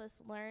help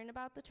us learn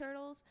about the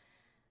turtles.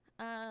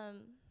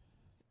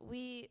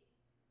 We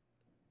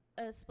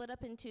split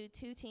up into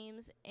 2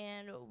 teams,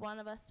 and one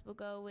of us will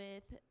go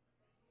with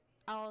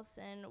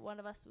Allison, one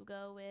of us will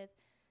go with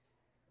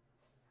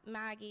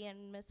Maggie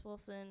and Miss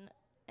Wilson,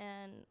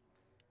 and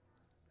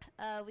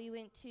we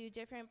went to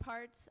different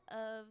parts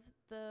of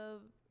the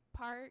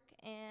park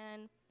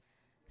and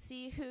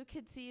see who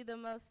could see the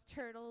most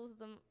turtles.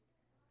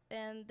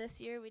 And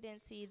this year we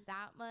didn't see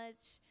that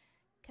much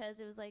because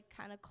it was like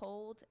kind of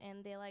cold,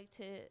 and they like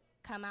to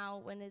come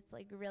out when it's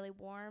like really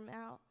warm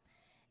out.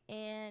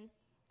 And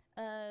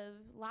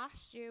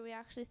last year we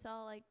actually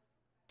saw like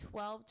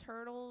 12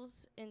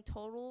 turtles in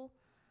total.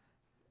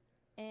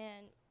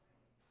 And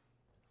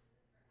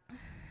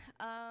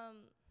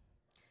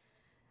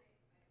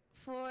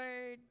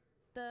for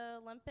the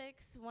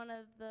Olympics, one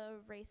of the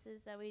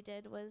races that we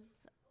did was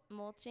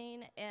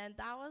mulching, and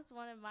that was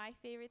one of my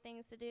favorite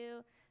things to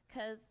do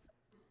because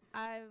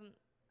I've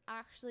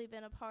actually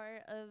been a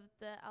part of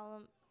the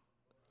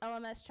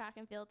LMS track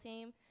and field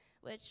team,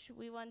 which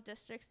we won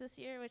districts this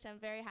year, which I'm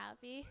very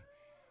happy.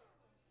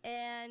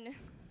 And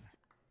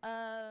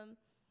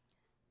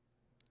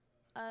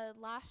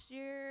last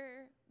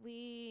year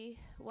we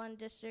won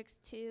districts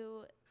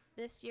too.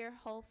 This year,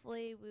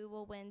 hopefully, we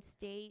will win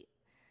state,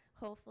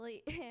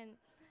 hopefully. And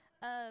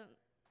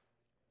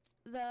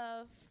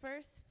the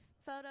first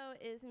photo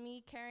is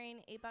me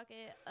carrying a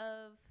bucket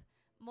of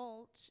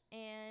mulch,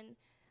 and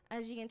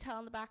as you can tell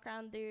in the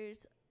background,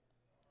 there's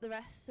the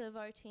rest of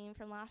our team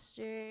from last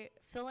year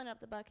filling up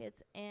the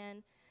buckets,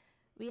 and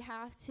we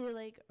have to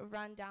like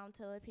run down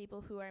to the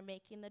people who are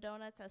making the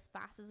donuts as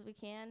fast as we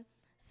can.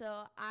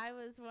 So I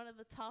was one of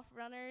the tough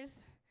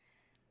runners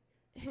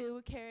who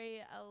would carry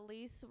at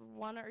least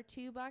 1 or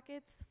 2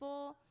 buckets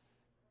full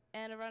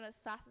and run as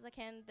fast as I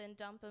can, then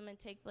dump them and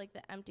take like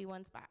the empty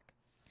ones back.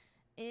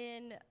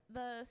 In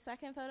the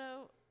second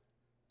photo,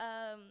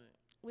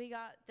 we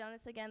got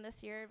donuts again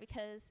this year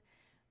because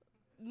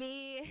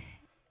me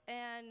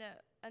and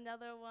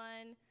another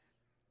one,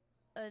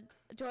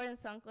 Jordan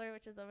Sunkler,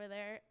 which is over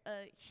there,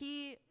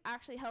 he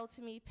actually helped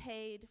me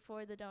paid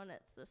for the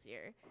donuts this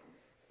year.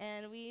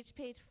 And we each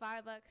paid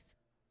 $5,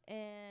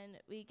 and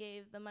we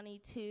gave the money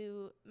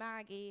to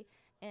Maggie,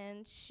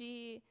 and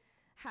she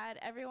had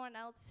everyone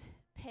else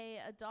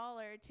pay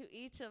 $1 to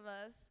each of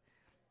us,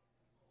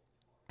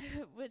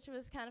 which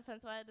was kind of fun.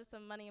 So I had just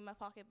some money in my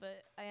pocket,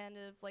 but I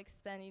ended up like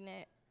spending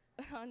it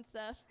on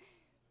stuff.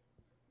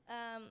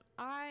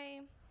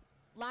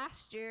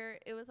 Last year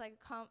it was like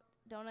a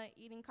donut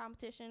eating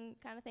competition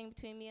kind of thing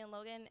between me and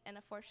Logan, and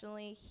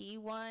unfortunately he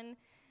won,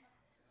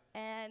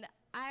 and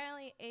I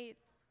only ate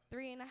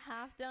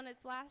 3.5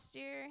 donuts last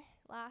year,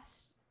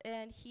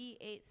 and he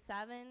ate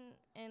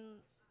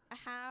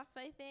 7.5,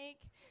 I think.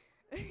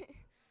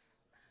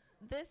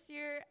 This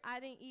year I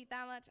didn't eat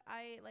that much.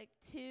 I ate like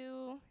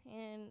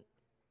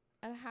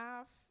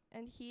 2.5,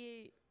 and he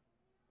ate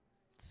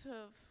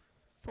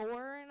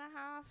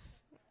 4.5.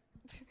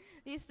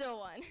 He still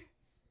won.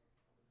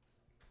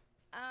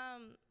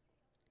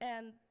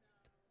 And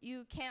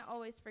you can't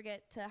always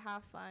forget to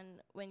have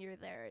fun when you're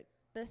there.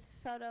 This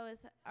photo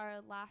is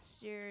our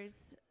last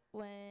year's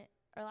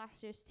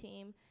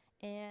team,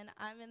 and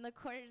I'm in the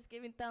corner just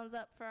giving thumbs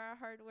up for our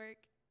hard work.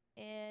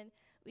 And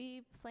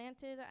we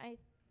planted, I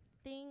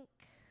think,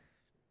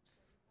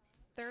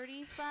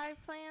 35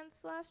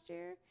 plants last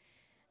year.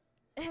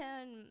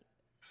 And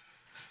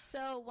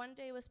so one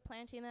day was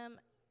planting them,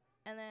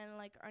 and then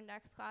like our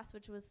next class,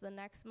 which was the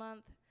next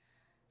month,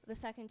 the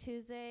second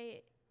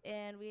Tuesday,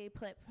 and we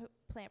put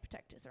plant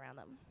protectors around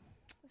them.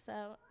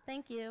 So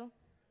thank you.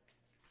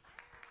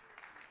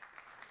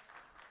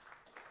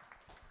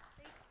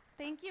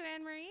 Thank you,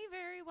 Anne-Marie.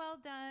 Very well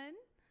done.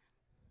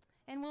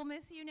 And we'll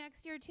miss you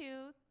next year,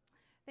 too.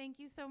 Thank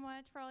you so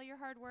much for all your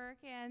hard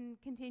work and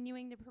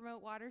continuing to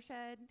promote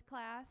Watershed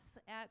class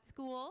at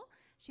school.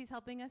 She's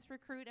helping us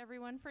recruit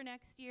everyone for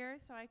next year,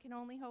 so I can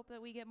only hope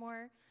that we get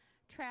more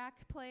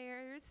track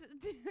players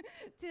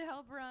to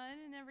help run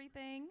and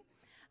everything.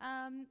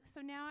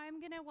 So now I'm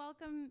going to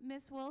welcome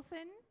Miss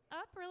Wilson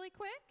up really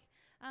quick.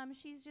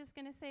 She's just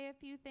going to say a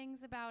few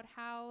things about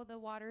how the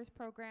Waters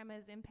program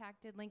has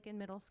impacted Lincoln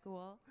Middle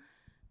School.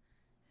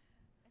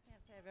 I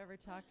can't say I've ever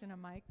talked in a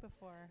mic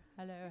before.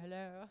 Hello,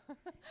 hello.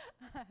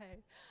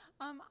 Hi.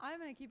 I'm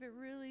going to keep it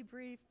really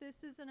brief.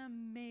 This is an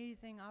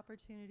amazing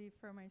opportunity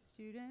for my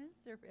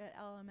students at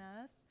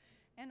LMS,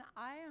 and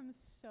I am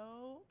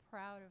so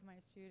proud of my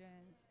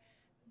students.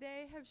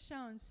 They have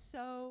shown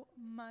so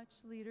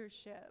much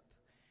leadership.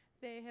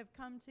 They have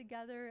come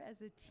together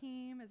as a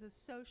team, as a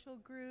social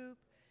group.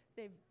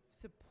 They've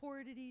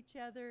supported each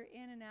other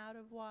in and out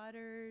of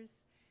Waters,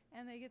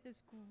 and they get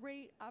this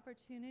great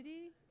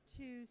opportunity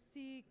to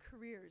see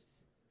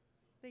careers.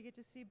 They get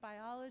to see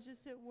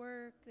biologists at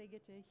work. They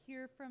get to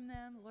hear from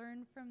them,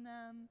 learn from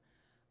them.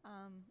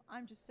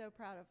 I'm just so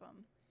proud of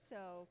them.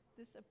 So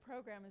this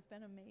program has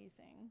been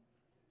amazing,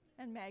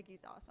 and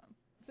Maggie's awesome.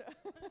 So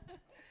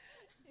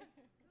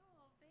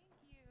Cool, thank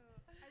you.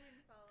 I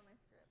didn't follow my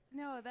script.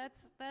 No,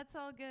 that's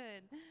all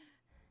good.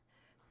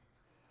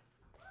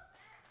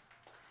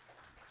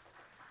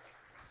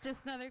 It's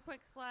just another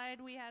quick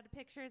slide. We had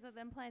pictures of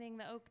them planting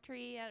the oak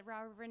tree at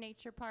Raw River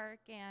Nature Park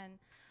and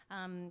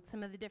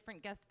some of the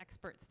different guest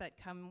experts that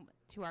come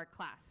to our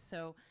class.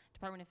 So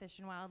Department of Fish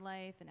and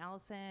Wildlife and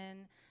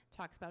Allison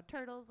talks about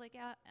turtles, like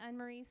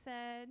Anne-Marie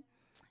said,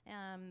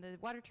 the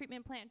water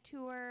treatment plant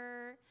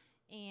tour,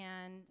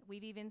 and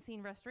we've even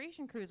seen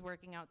restoration crews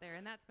working out there,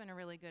 and that's been a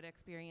really good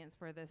experience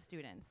for the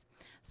students.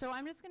 So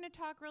I'm just going to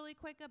talk really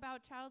quick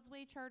about Child's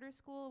Way Charter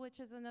School, which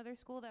is another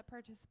school that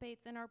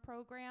participates in our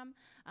program.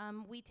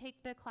 We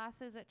take the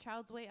classes at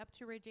Child's Way up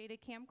to Ridge Ada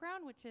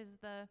Campground, which is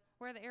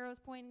where the arrow's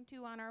pointing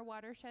to on our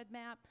watershed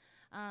map.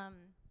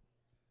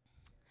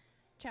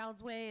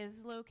 Child's Way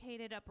is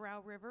located up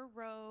Row River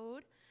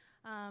Road,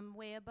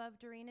 way above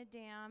Dorena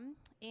Dam,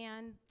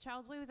 and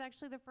Child's Way was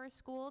actually the first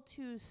school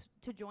to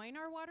join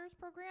our Waters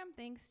program,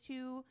 thanks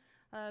to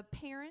a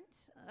parent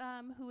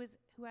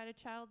who had a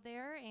child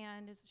there,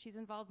 and she's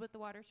involved with the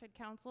Watershed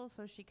Council,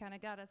 so she kind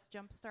of got us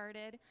jump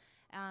started.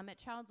 At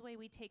Child's Way,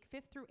 we take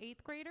 5th through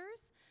 8th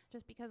graders,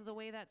 just because of the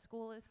way that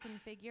school is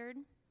configured.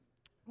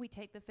 We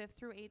take the 5th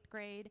through 8th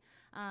grade,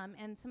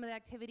 and some of the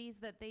activities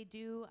that they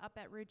do up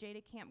at Ridge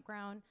Ada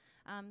Campground.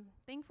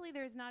 Thankfully,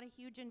 there's not a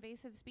huge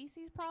invasive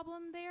species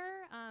problem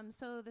there,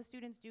 so the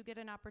students do get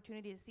an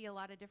opportunity to see a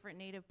lot of different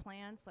native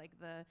plants, like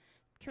the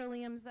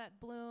trilliums that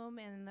bloom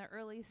in the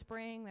early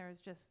spring.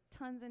 There's just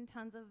tons and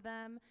tons of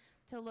them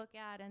to look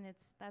at, and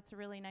that's a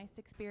really nice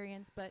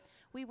experience. But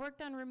we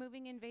worked on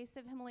removing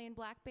invasive Himalayan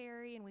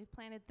blackberry, and we've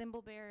planted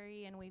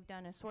thimbleberry, and we've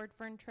done a sword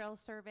fern trail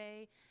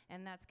survey,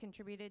 and that's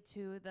contributed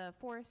to the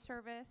Forest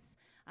Service.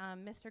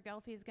 Mr.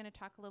 Gelfie is going to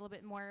talk a little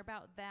bit more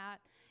about that,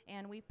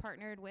 and we've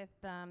partnered with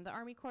the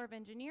Army Corps of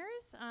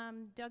Engineers.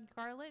 Doug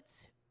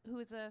Garlitz, who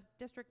is a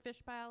district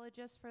fish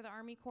biologist for the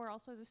Army Corps,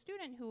 also is a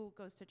student who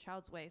goes to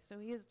Child's Way, so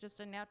he is just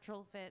a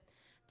natural fit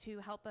to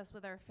help us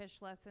with our fish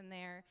lesson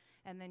there.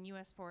 And then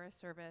U.S. Forest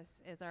Service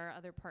is our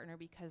other partner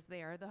because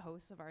they are the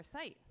hosts of our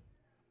site.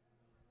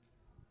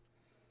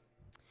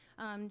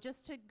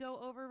 Just to go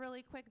over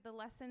really quick the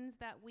lessons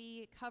that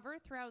we cover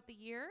throughout the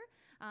year.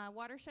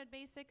 Watershed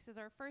Basics is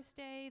our first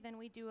day. Then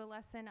we do a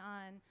lesson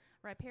on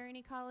riparian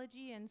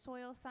ecology and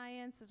soil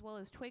science, as well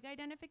as twig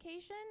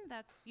identification.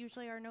 That's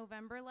usually our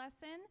November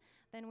lesson.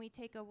 Then we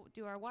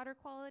do our water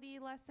quality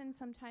lesson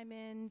sometime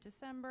in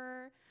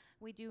December.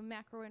 We do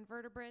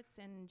macroinvertebrates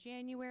in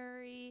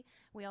January.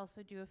 We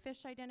also do a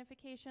fish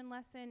identification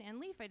lesson and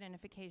leaf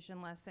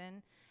identification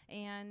lesson.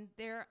 And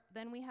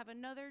then we have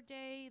another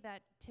day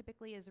that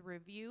typically is a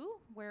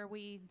review, where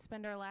we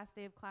spend our last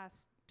day of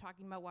class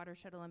talking about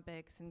Watershed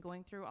Olympics and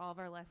going through all of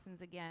our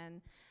lessons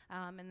again.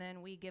 And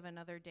then we give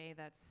another day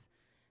that's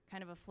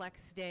kind of a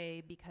flex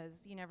day,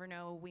 because you never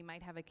know, we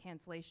might have a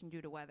cancellation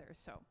due to weather.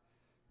 So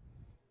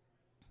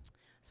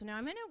now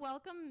I'm going to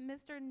welcome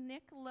Mr.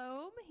 Nick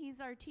Loeb.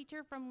 He's our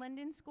teacher from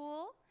Linden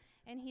School,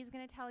 and he's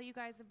going to tell you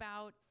guys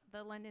about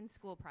the Linden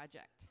School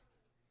project.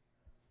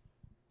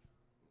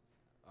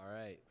 All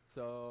right,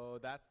 so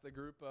that's the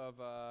group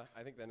of,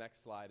 I think the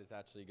next slide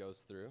actually goes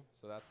through.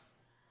 So that's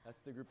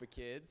the group of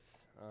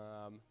kids.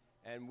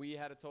 And we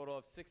had a total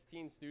of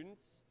 16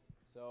 students.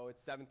 So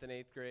it's 7th and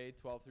 8th grade,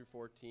 12 through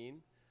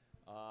 14.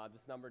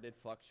 This number did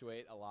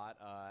fluctuate a lot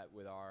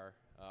with our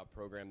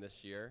program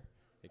this year.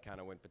 It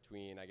kind of went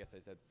between, I guess I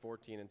said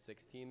 14 and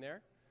 16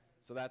 there.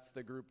 So that's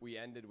the group we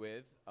ended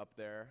with up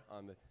there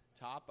on the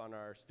top on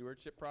our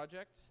stewardship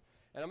project.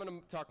 And I'm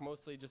going to talk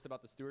mostly just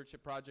about the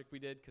stewardship project we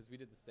did, because we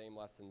did the same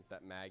lessons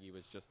that Maggie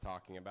was just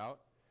talking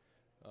about.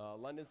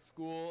 London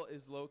School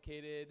is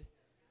located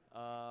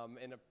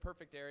in a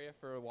perfect area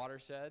for a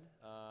watershed,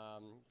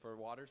 for a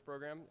waters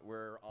program.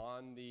 We're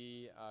on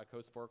the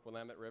Coast Fork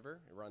Willamette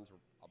River. It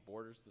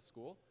borders the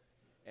school.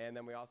 And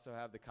then we also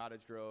have the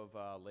Cottage Grove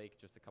Lake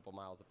just a couple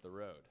miles up the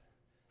road.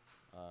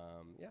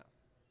 Yeah.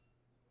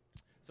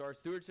 So our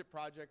stewardship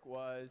project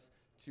was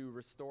to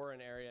restore an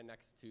area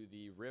next to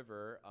the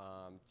river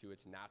to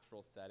its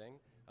natural setting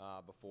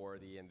before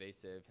the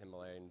invasive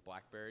Himalayan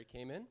blackberry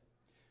came in.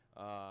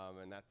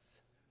 And that's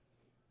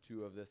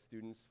 2 of the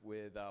students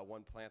with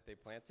 1 plant they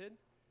planted.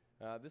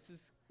 This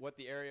is what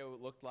the area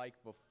looked like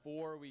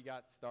before we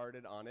got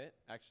started on it.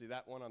 Actually,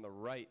 that one on the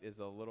right is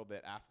a little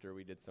bit after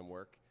we did some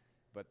work.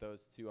 But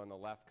those 2 on the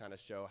left kind of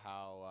show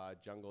how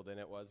jungled in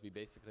it was. We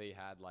basically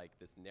had like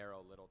this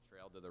narrow little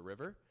trail to the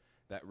river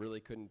that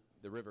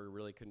the river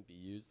really couldn't be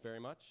used very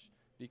much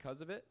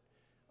because of it.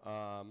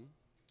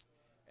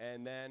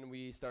 And then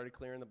we started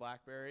clearing the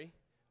blackberry,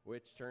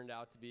 which turned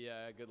out to be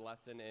a good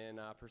lesson in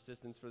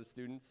persistence for the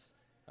students.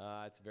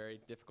 It's a very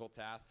difficult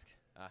task.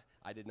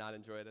 I did not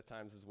enjoy it at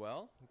times as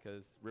well,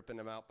 because ripping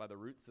them out by the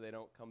roots so they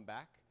don't come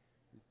back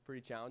is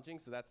pretty challenging.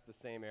 So that's the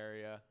same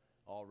area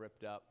all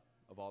ripped up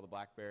of all the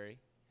blackberry.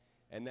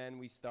 And then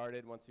we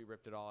started, once we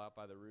ripped it all out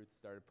by the roots,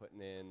 started putting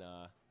in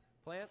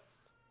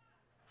plants.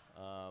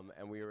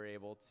 And we were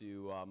able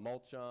to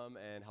mulch them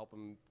and help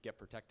them get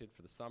protected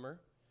for the summer.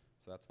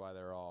 So that's why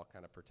they're all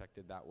kind of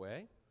protected that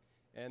way.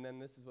 And then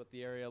this is what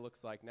the area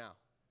looks like now.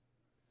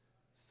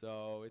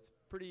 So it's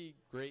pretty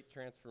great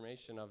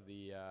transformation of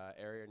the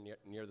area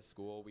near the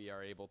school. We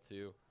are able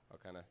to, I'll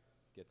kind of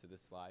get to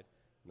this slide,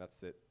 and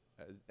that's it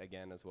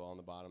again as well on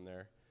the bottom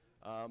there.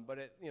 But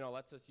it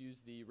lets us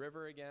use the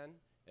river again.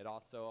 It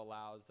also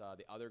allows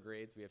the other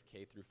grades, we have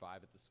K through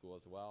 5 at the school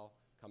as well,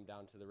 come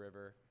down to the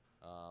river.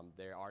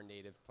 There are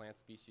native plant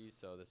species,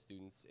 so the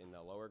students in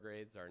the lower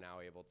grades are now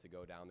able to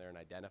go down there and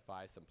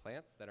identify some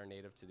plants that are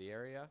native to the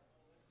area.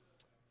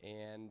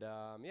 And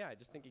yeah, I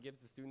just think it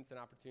gives the students an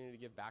opportunity to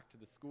give back to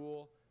the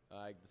school.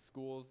 The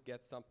schools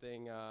get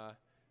something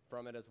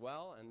from it as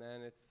well, and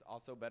then it's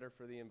also better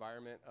for the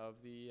environment of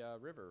the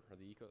river, or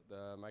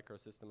the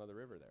microsystem of the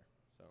river there.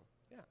 So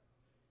yeah,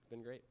 it's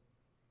been great.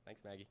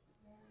 Thanks, Maggie.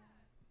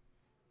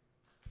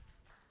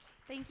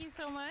 Thank you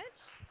so much.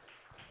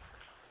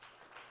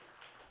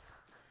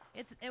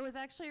 It was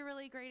actually a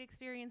really great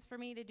experience for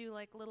me to do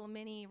like little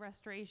mini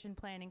restoration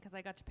planning, because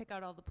I got to pick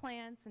out all the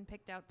plants and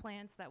picked out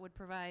plants that would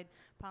provide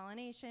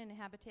pollination,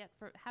 habitat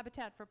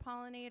for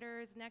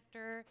pollinators,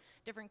 nectar,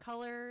 different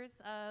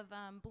colors of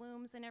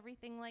blooms and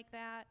everything like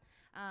that.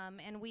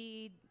 And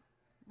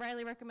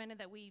Riley recommended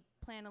that we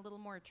plant a little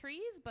more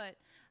trees, but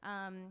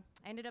I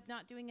ended up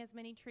not doing as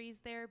many trees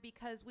there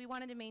because we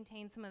wanted to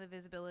maintain some of the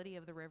visibility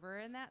of the river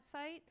in that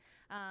site,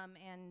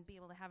 and be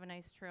able to have a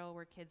nice trail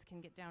where kids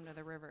can get down to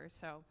the river.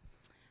 So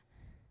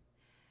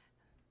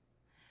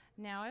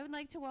now I would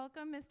like to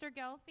welcome Mr.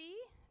 Gelfi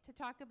to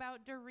talk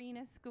about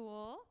Dorena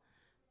School.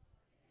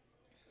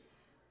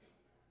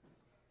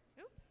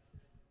 Oops,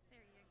 there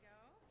you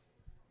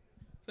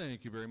go.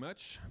 Thank you very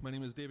much. My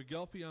name is David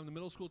Gelfi. I'm the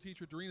middle school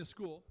teacher at Dorena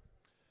School.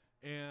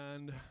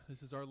 And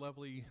this is our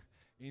lovely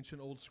ancient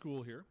old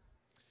school here.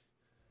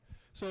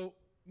 So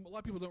a lot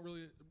of people don't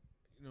really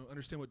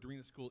understand what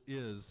Dorena School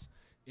is.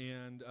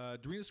 And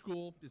Dorena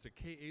School is a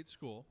K-8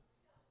 school,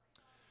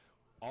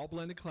 all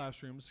blended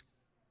classrooms,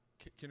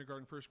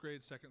 kindergarten, first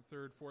grade, second,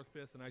 third, fourth,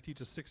 fifth, and I teach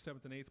a 6th,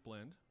 7th, and 8th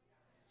blend.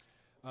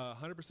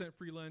 100%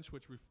 free lunch,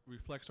 which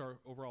reflects our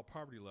overall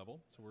poverty level.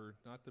 So we're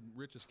not the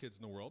richest kids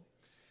in the world.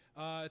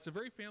 It's a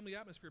very family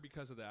atmosphere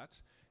because of that.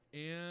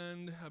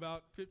 And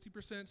about 50%,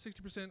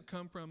 60%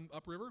 come from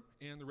upriver,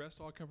 and the rest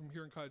all come from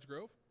here in Cottage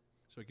Grove.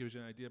 So it gives you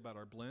an idea about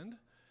our blend.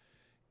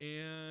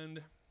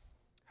 And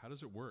how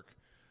does it work?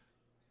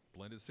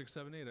 Blended 6,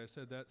 7, 8. I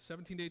said that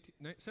 17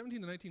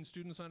 to 19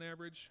 students on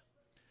average.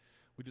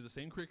 We do the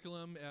same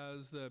curriculum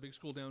as the big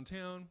school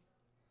downtown,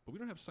 but we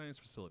don't have science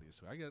facilities.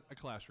 So I got a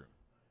classroom.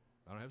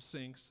 I don't have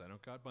sinks. I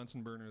don't got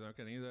Bunsen burners. I don't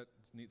got any of that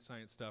neat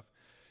science stuff.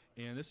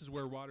 And this is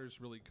where Waters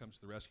really comes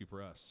to the rescue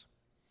for us.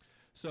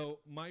 So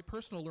my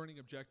personal learning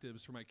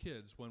objectives for my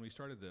kids when we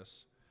started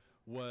this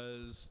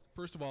was,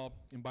 first of all,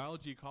 in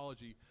biology,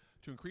 ecology,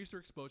 to increase their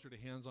exposure to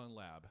hands-on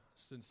lab.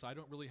 Since I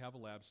don't really have a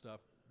lab stuff,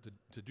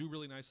 to do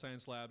really nice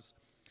science labs,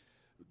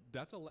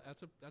 that's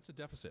a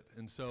deficit.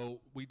 And so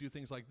we do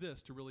things like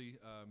this to really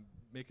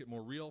make it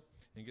more real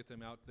and get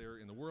them out there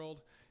in the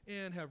world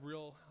and have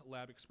real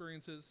lab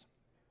experiences.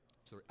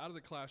 So they're out of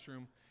the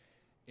classroom,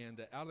 and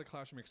the out of the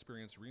classroom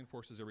experience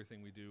reinforces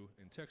everything we do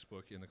in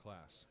textbook in the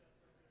class.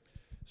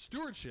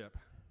 Stewardship,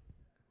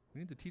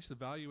 we need to teach the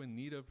value and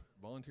need of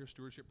volunteer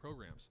stewardship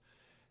programs.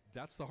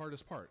 That's the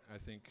hardest part, I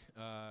think,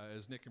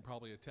 as Nick can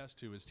probably attest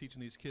to, is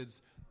teaching these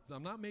kids,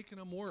 I'm not making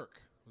them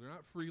work. They're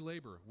not free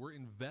labor. We're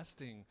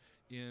investing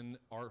in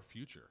our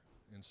future.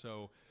 And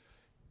so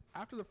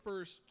after the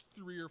first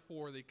 3 or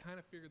 4, they kind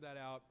of figured that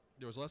out.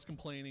 There was less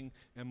complaining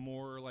and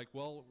more like,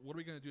 well, what are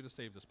we going to do to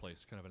save this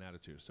place, kind of an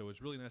attitude. So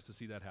it's really nice to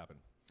see that happen.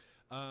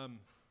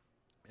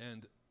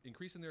 And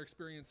increasing their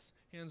experience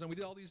hands-on. We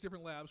did all these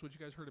different labs, which you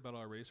guys heard about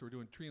already. So we're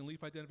doing tree and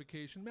leaf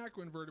identification,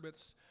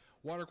 macroinvertebrates,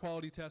 water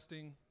quality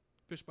testing,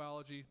 fish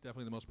biology,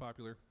 definitely the most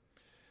popular.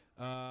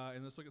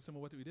 And let's look at some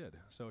of what we did.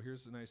 So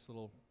here's a nice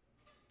little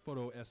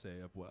photo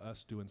essay of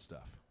us doing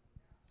stuff.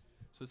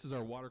 So this is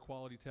our water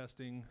quality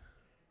testing.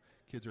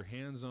 Kids are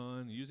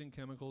hands-on, using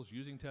chemicals,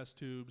 using test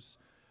tubes,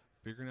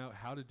 figuring out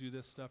how to do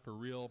this stuff for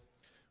real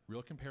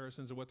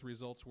comparisons of what the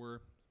results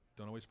were.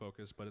 Don't always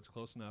focus, but it's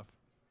close enough.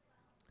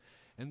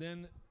 And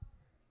then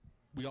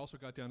we also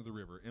got down to the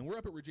river. And we're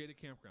up at Regeda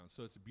Campground,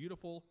 so it's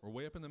beautiful. We're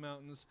way up in the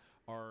mountains.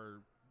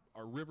 Our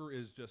river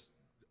is just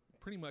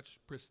pretty much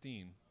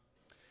pristine.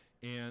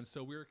 And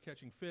so we're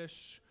catching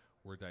fish.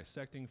 We're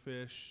dissecting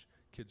fish.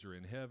 Kids are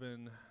in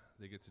heaven.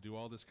 They get to do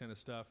all this kind of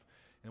stuff.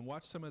 And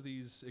watch some of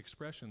these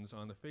expressions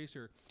on the face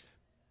here.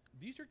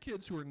 These are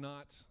kids who are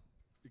not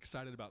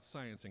excited about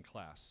science in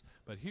class.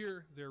 But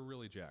here, they're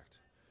really jacked.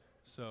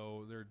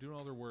 So they're doing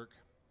all their work,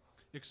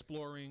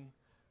 exploring.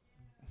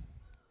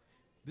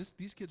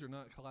 These kids are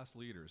not class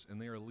leaders, and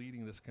they are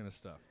leading this kind of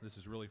stuff. This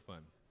is really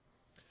fun.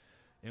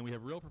 And we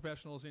have real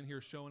professionals in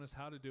here showing us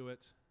how to do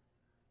it.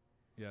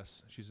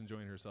 Yes, she's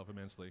enjoying herself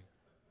immensely.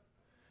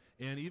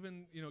 And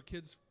even,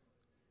 kids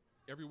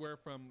everywhere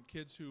from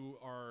kids who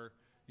are,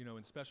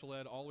 in special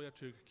ed all the way up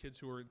to kids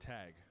who are in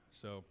tag.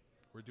 So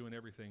we're doing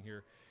everything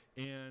here.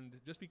 And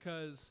just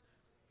because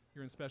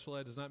you're in special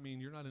ed does not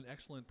mean you're not an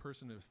excellent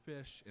person with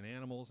fish and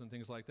animals and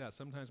things like that.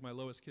 Sometimes my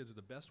lowest kids are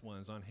the best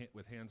ones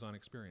with hands-on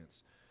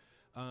experience.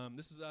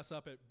 This is us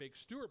up at Bake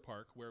Stewart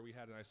Park, where we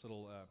had a nice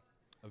little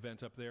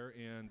event up there,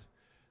 and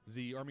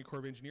the Army Corps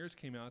of Engineers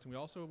came out, and we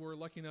also were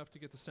lucky enough to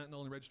get the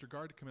Sentinel and the Register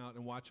Guard to come out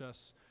and watch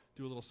us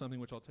do a little something,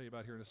 which I'll tell you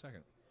about here in a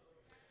second.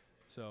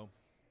 So,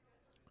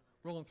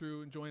 rolling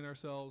through, enjoying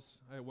ourselves.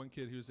 I had one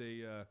kid who's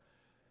a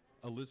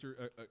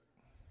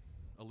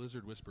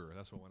lizard whisperer.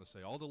 That's what I want to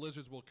say. All the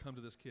lizards will come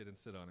to this kid and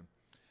sit on him.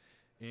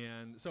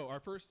 And so our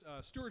first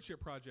stewardship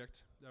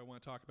project that I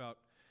want to talk about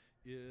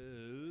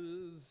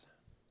is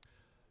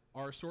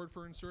our Sword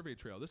Fern Survey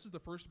Trail. This is the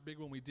first big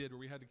one we did, where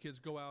we had the kids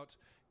go out,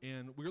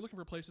 and we were looking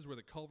for places where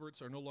the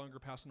culverts are no longer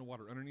passing the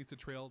water underneath the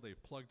trail.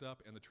 They've plugged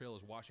up, and the trail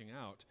is washing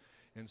out.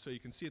 And so you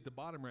can see at the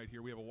bottom right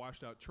here, we have a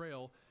washed out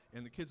trail,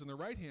 and the kids on the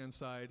right-hand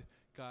side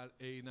got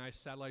a nice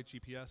satellite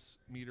GPS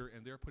meter,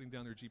 and they're putting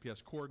down their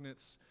GPS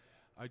coordinates.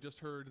 I just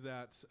heard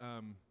that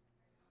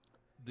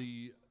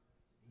the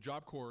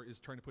Job Corps is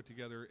trying to put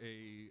together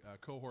a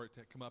cohort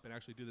to come up and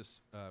actually do this,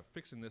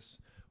 fixing this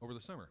over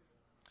the summer.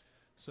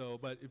 So,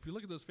 but if you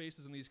look at those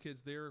faces in these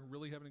kids, they're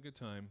really having a good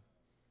time.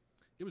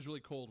 It was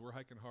really cold. We're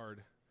hiking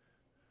hard.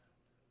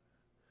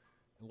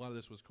 A lot of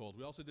this was cold.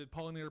 We also did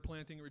pollinator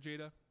planting at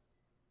Regeda.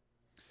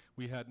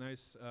 We had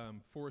nice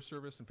Forest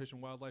Service and Fish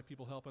and Wildlife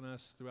people helping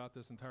us throughout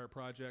this entire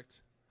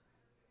project.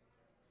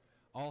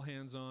 All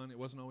hands on. It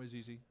wasn't always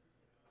easy.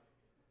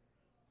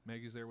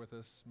 Maggie's there with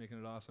us, making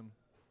it awesome.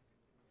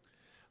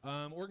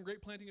 Oregon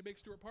grape planting at Bake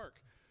Stewart Park.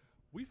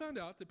 We found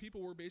out that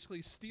people were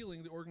basically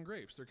stealing the Oregon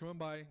grapes. They're coming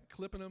by,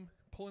 clipping them,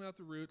 pulling out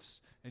the roots,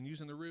 and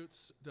using the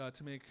roots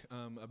to make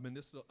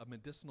a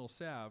medicinal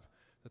salve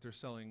that they're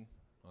selling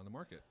on the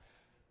market.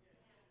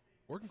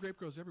 Oregon grape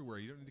grows everywhere.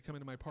 You don't need to come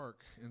into my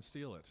park and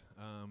steal it.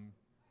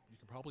 You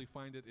can probably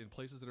find it in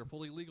places that are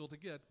fully legal to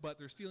get, but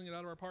they're stealing it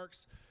out of our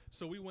parks.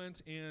 So we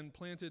went and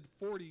planted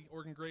 40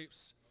 Oregon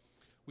grapes.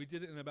 We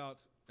did it in about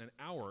an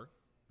hour,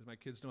 because my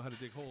kids know how to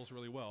dig holes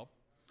really well.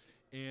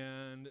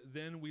 And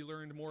then we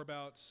learned more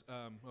about,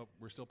 oh,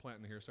 we're still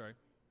planting here, sorry.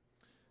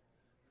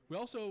 We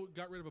also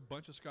got rid of a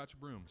bunch of Scotch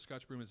broom.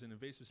 Scotch broom is an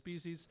invasive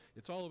species.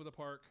 It's all over the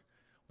park.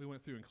 We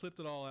went through and clipped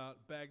it all out,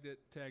 bagged it,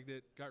 tagged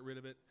it, got rid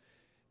of it.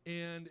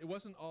 And it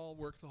wasn't all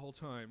work the whole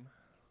time.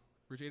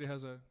 Regeda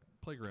has a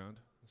playground,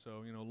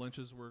 so you know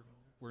lunches were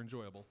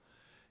enjoyable.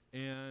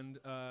 And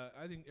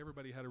I think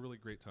everybody had a really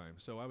great time.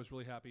 So I was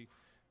really happy,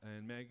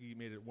 and Maggie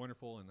made it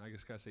wonderful, and I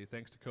just gotta say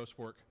thanks to Coast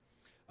Fork.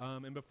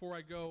 And before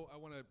I go, I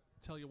want to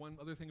tell you one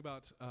other thing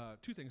about,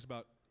 two things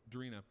about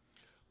Dorena.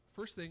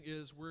 First thing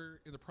is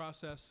we're in the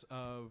process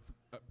of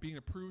being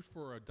approved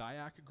for a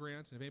DIAC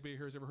grant. And if anybody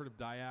here has ever heard of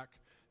DIAC,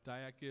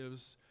 DIAC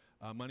gives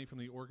money from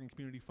the Oregon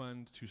Community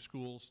Fund to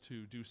schools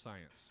to do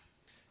science.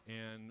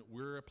 And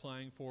we're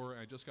applying for,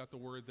 I just got the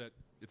word that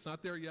it's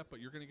not there yet, but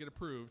you're going to get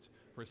approved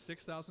for a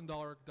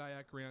 $6,000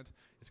 DIAC grant.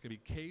 It's going to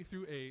be K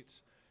through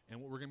 8. And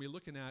what we're going to be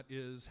looking at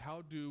is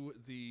how do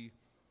the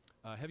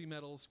heavy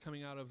metals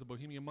coming out of the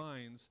Bohemia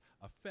mines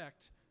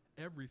affect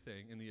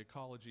everything in the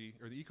ecology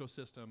or the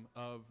ecosystem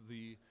of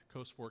the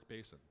Coast Fork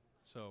Basin.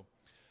 So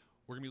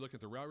we're going to be looking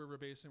at the Row River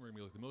Basin, we're going to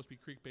be looking at the Mosby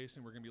Creek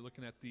Basin, we're going to be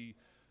looking at the,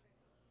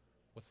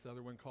 what's the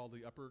other one called,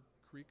 the Upper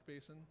Creek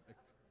Basin?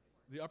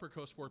 The Upper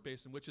Coast Fork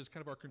Basin, which is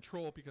kind of our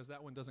control because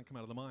that one doesn't come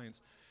out of the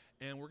mines.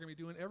 And we're going to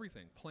be doing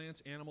everything,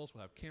 plants, animals,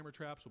 we'll have camera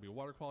traps, we'll be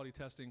water quality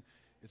testing.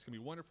 It's going to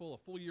be wonderful, a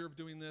full year of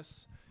doing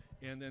this.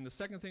 And then the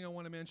second thing I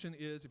want to mention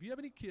is if you have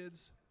any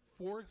kids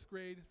 4th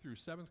grade through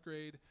 7th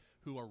grade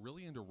who are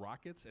really into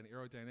rockets and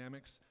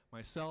aerodynamics,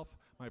 myself,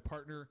 my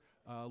partner,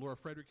 Laura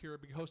Frederick here, will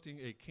be hosting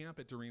a camp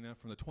at Dorena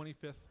from the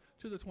 25th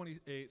to the 28th.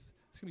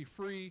 It's going to be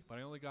free, but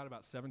I only got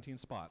about 17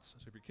 spots.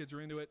 So if your kids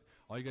are into it,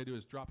 all you got to do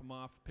is drop them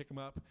off, pick them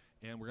up,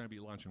 and we're going to be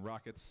launching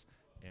rockets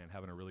and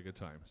having a really good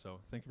time. So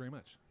thank you very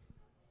much.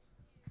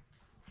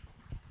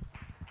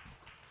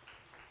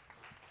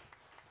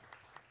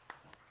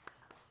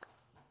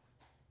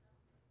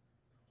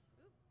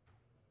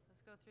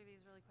 Let's go through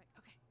these really quick.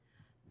 Okay.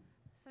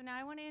 So now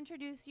I want to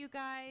introduce you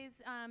guys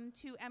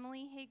to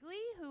Emily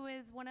Higley, who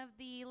is one of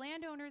the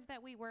landowners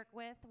that we work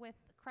with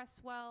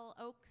Cresswell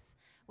Oaks,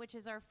 which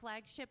is our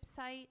flagship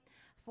site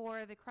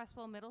for the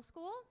Cresswell Middle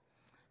School.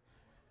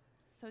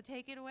 So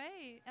take it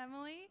away,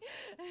 Emily.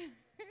 There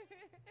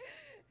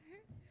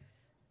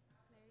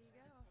you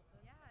go.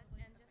 Yeah,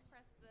 and just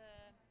press the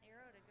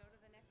arrow to go to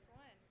the next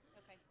one.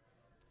 Okay.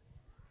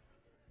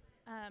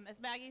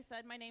 As Maggie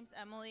said, my name's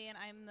Emily, and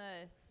I'm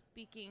the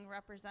speaking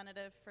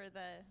representative for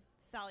the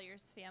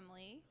Salyers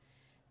family.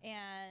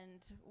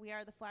 And we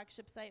are the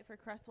flagship site for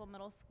Cresswell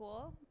Middle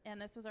School. And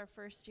this was our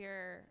first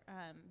year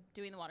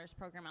doing the Waters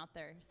program out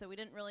there. So we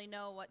didn't really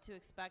know what to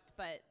expect,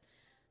 but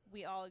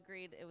we all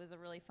agreed it was a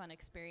really fun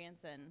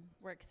experience, and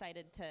we're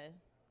excited to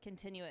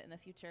continue it in the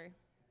future.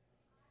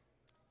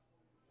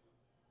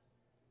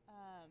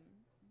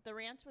 The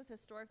ranch was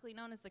historically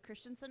known as the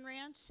Christensen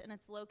Ranch, and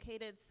it's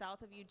located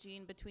south of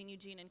Eugene, between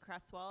Eugene and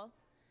Cresswell.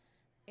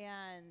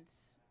 And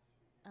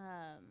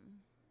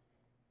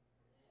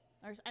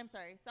I'm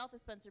sorry, south of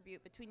Spencer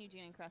Butte, between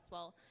Eugene and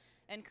Crestwell.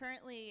 And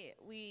currently,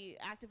 we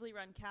actively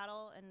run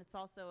cattle, and it's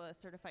also a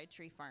certified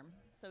tree farm.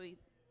 So we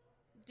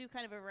do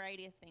kind of a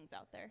variety of things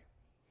out there.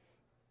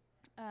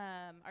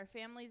 Our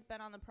family's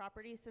been on the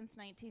property since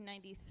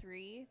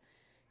 1993,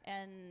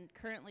 and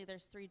currently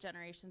there's 3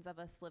 generations of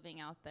us living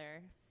out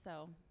there,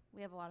 so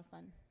we have a lot of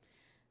fun.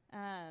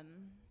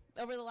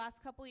 Over the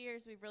last couple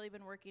years, we've really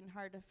been working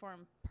hard to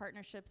form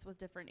partnerships with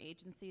different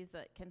agencies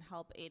that can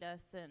help aid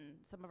us in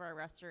some of our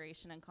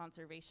restoration and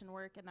conservation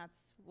work, and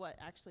that's what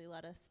actually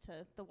led us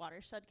to the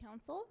Watershed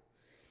Council.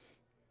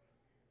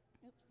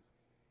 Oops.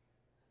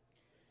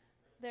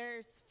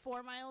 There's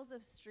 4 miles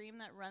of stream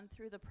that run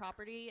through the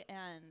property,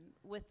 and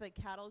with the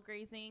cattle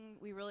grazing,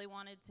 we really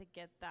wanted to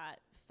get that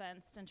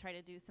fenced and try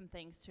to do some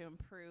things to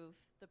improve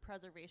the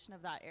preservation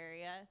of that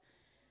area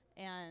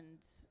and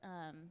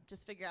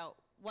just figure out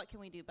what can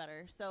we do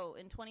better. So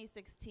in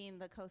 2016,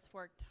 the Coast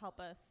Fork helped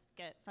us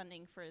get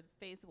funding for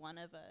phase 1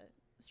 of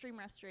a stream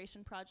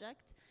restoration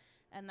project,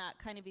 and that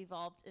kind of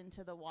evolved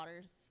into the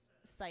Waters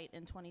site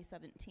in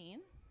 2017.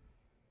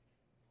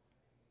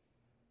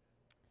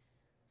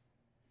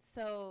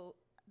 So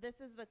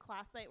this is the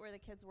class site where the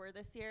kids were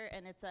this year,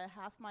 and it's a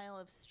half mile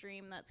of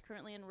stream that's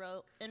currently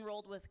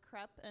enrolled with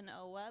CREP and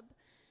OWEB.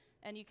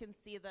 And you can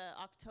see the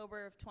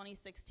October of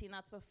 2016,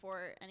 that's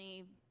before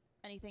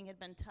anything had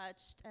been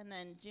touched. And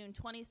then June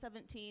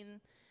 2017,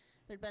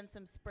 there'd been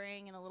some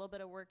spraying and a little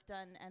bit of work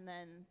done. And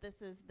then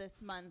this is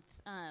this month,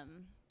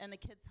 and the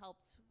kids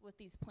helped with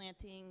these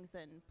plantings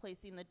and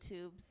placing the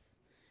tubes.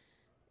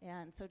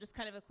 And so just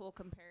kind of a cool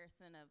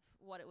comparison of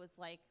what it was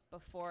like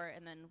before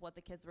and then what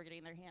the kids were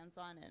getting their hands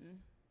on and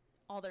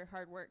all their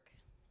hard work.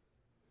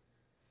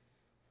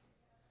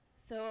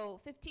 So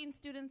 15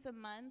 students a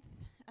month,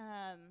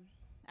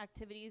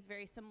 activities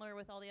very similar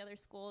with all the other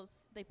schools.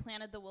 They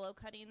planted the willow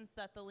cuttings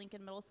that the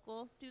Lincoln Middle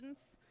School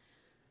students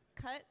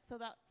cut, so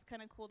that's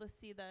kind of cool to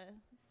see the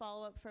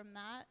follow-up from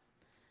that.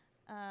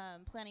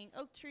 Planting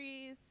oak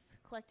trees,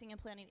 collecting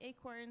and planting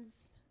acorns.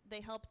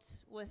 They helped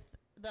with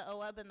the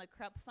OWEB and the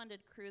CREP funded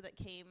crew that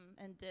came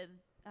and did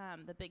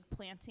the big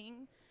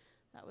planting.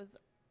 That was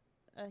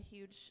a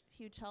huge,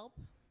 huge help.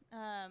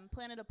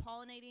 Planted a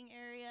pollinating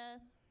area,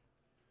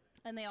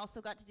 and they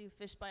also got to do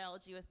fish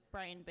biology with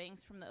Brian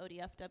Banks from the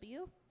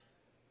ODFW.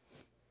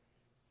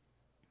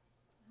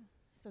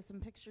 So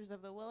some pictures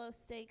of the willow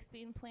stakes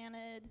being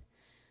planted,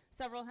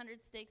 several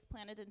hundred stakes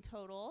planted in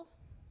total.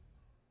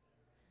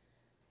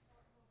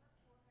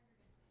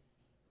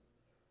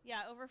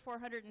 Yeah, over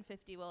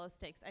 450 willow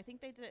stakes. I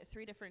think they did it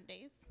 3 different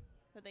days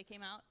that they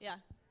came out. Yeah.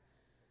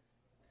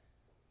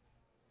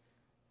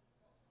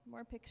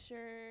 More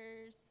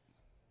pictures.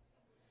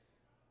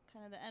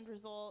 Kind of the end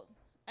result.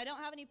 I don't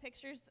have any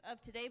pictures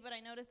of today, but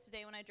I noticed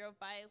today when I drove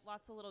by,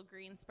 lots of little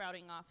green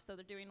sprouting off, so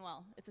they're doing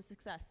well. It's a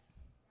success.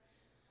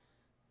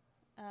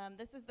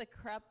 This is the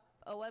CREP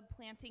OWEB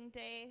planting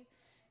day.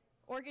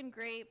 Oregon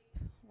grape,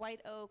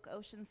 white oak,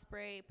 ocean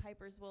spray,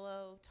 piper's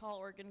willow, tall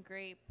Oregon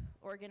grape,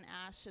 Oregon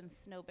ash, and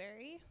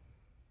snowberry.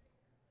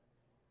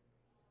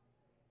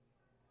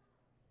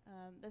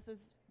 This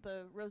is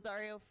the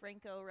Rosario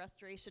Franco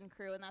restoration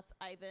crew, and that's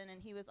Ivan,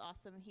 and he was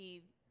awesome.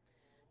 He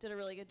did a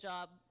really good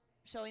job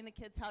showing the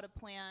kids how to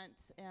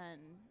plant and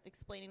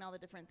explaining all the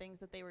different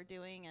things that they were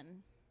doing,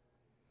 and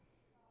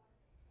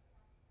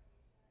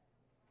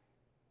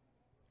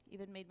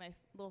even made my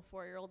little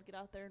 4-year-old get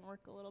out there and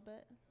work a little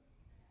bit.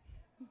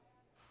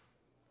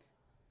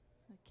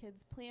 The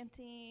kids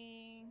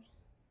planting,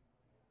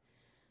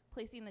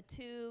 placing the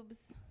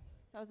tubes.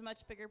 That was a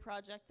much bigger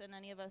project than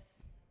any of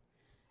us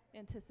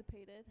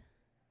anticipated.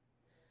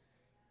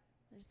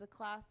 There's the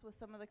class with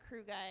some of the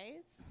crew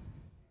guys.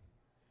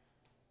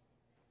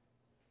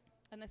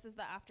 And this is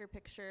the after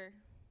picture.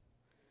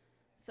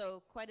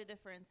 So quite a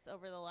difference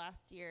over the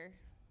last year.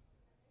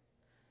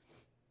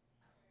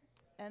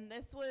 And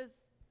this was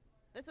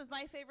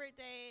my favorite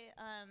day.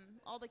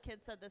 All the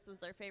kids said this was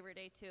their favorite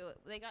day too.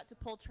 They got to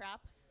pull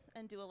traps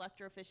and do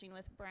electrofishing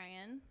with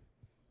Brian.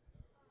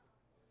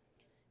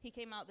 He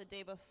came out the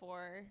day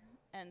before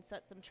and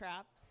set some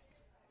traps.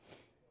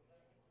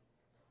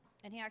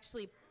 And he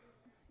actually,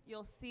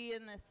 you'll see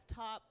in this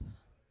top,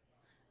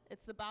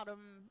 it's the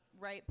bottom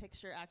right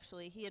picture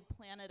actually, he had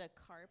planted a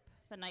carp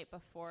the night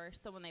before,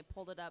 so when they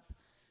pulled it up,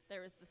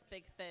 there was this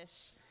big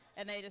fish,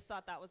 and they just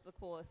thought that was the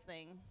coolest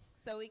thing.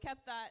 So we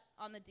kept that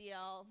on the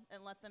DL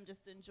and let them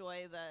just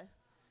enjoy the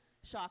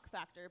shock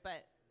factor,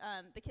 but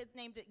the kids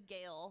named it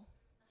Gale.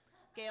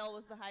 Gale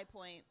was the high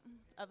point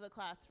of the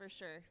class for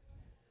sure.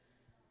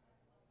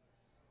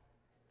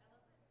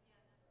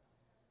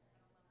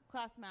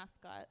 Class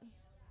mascot.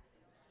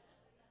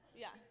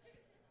 Yeah.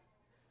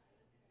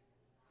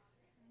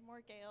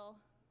 More Gale.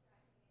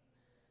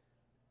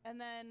 And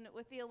then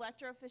with the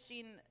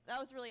electrofishing, that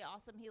was really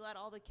awesome. He let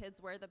all the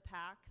kids wear the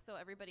pack, so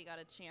everybody got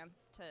a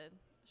chance to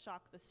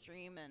shock the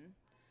stream and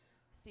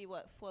see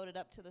what floated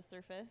up to the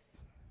surface.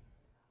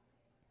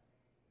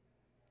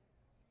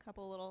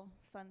 Couple little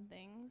fun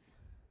things.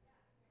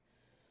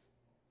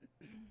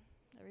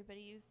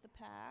 Everybody used the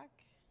pack.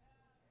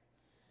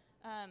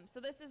 So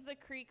this is the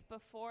creek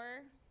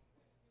before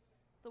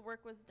the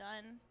work was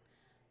done,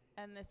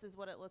 and this is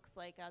what it looks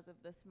like as of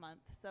this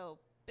month. So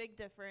big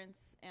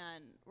difference,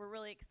 and we're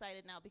really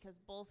excited now because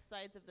both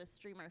sides of the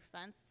stream are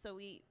fenced. So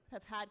we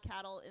have had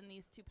cattle in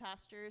these two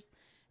pastures,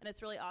 and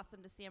it's really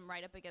awesome to see them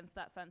right up against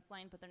that fence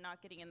line, but they're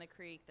not getting in the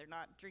creek, they're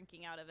not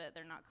drinking out of it,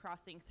 they're not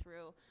crossing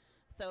through.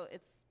 So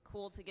it's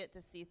cool to get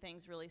to see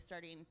things really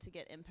starting to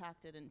get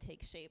impacted and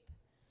take shape.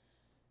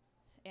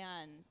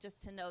 And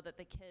just to know that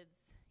the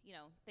kids, you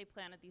know, they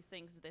planted these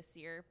things this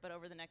year, but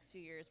over the next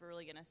few years, we're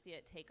really gonna see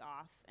it take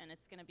off, and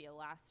it's gonna be a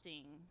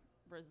lasting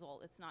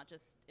result. It's not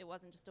just, it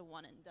wasn't just a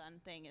one and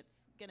done thing.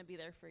 It's gonna be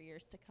there for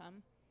years to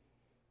come.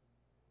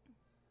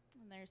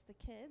 And there's the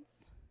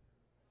kids,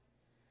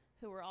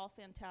 who were all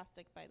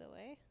fantastic, by the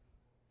way.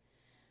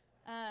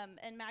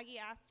 And Maggie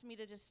asked me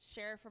to just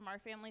share from our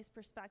family's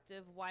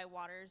perspective, why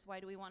Waters, why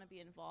do we wanna be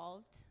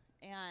involved?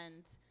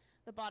 And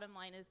the bottom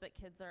line is that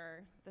kids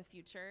are the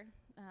future.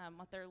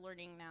 What they're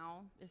learning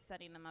now is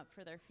setting them up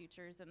for their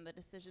futures and the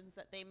decisions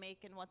that they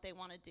make and what they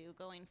want to do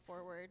going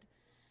forward.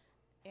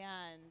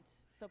 And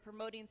so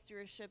promoting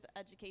stewardship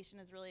education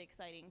is really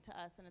exciting to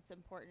us, and it's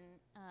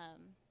important.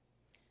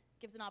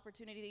 Gives an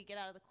opportunity to get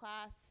out of the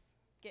class,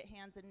 get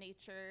hands in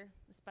nature,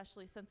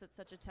 especially since it's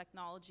such a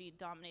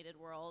technology-dominated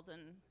world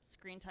and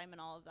screen time and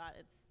all of that.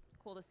 It's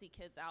cool to see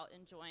kids out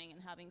enjoying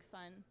and having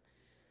fun.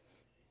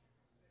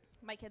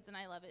 My kids and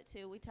I love it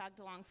too. We tagged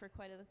along for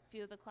quite a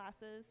few of the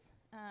classes.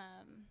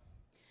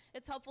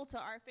 It's helpful to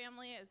our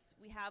family as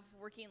we have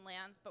working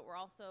lands, but we're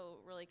also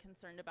really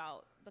concerned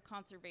about the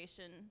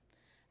conservation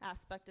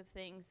aspect of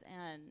things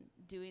and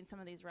doing some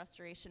of these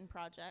restoration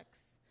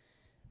projects.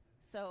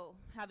 So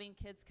having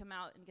kids come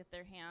out and get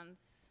their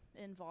hands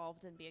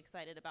involved and be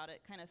excited about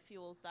it kind of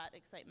fuels that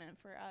excitement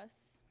for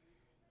us.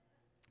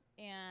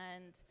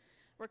 And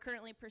we're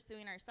currently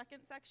pursuing our second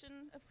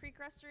section of creek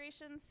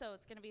restoration, so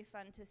it's gonna be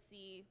fun to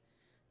see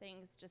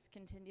things just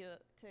continue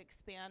to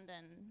expand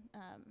and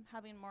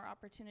having more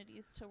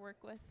opportunities to work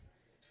with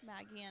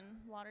Maggie and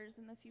Waters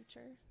in the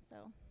future. So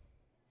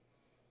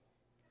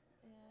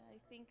I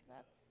think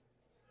that's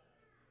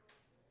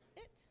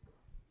it.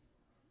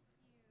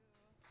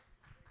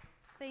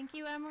 Thank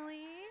you,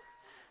 Emily.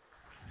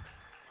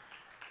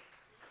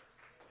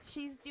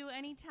 She's due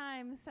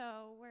anytime,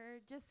 so we're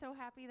just so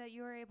happy that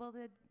you were able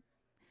to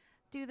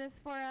do this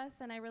for us,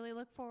 and I really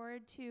look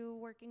forward to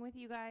working with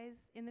you guys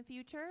in the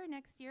future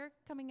next year,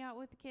 coming out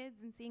with the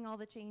kids and seeing all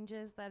the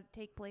changes that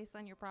take place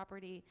on your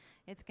property.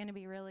 It's going to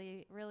be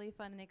really, really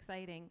fun and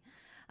exciting.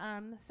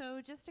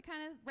 So just to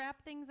kind of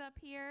wrap things up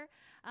here,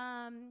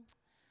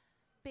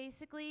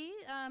 basically,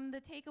 the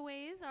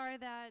takeaways are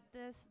that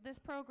this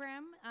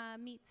program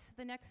meets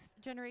the next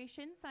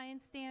generation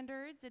science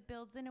standards. It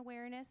builds an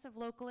awareness of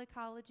local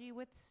ecology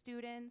with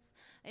students.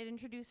 It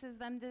introduces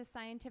them to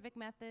scientific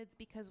methods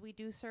because we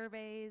do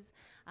surveys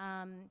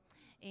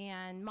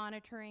and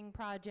monitoring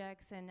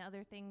projects and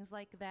other things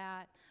like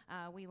that.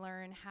 We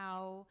learn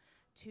how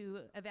to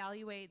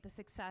evaluate the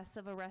success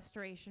of a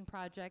restoration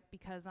project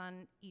because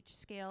on each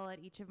scale at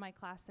each of my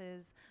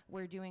classes,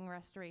 we're doing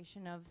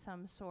restoration of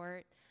some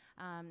sort.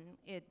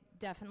 It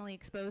definitely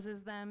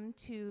exposes them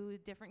to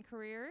different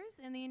careers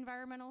in the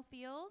environmental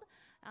field.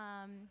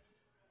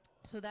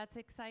 So that's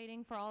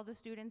exciting for all the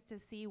students to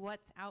see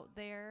what's out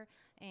there,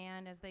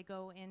 and as they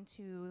go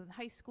into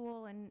high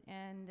school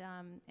and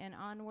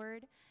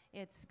onward,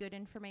 it's good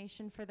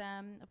information for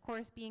them. Of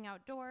course, being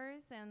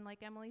outdoors, and like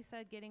Emily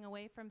said, getting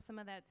away from some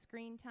of that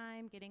screen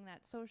time, getting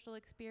that social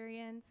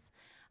experience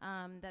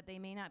that they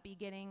may not be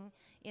getting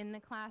in the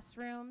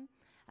classroom.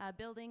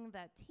 Building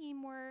that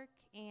teamwork,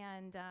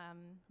 and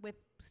with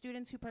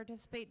students who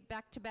participate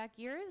back-to-back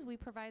years, we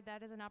provide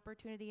that as an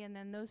opportunity, and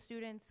then those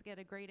students get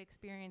a great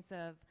experience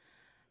of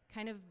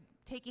kind of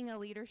taking a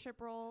leadership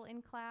role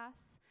in class,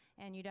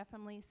 and you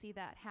definitely see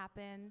that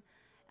happen.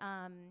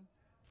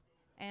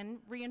 And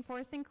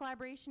reinforcing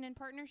collaboration and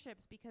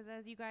partnerships, because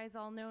as you guys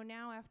all know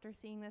now after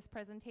seeing this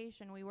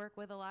presentation, we work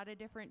with a lot of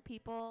different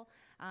people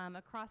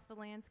across the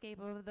landscape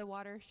of the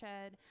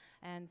watershed,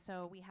 and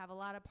so we have a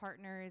lot of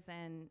partners,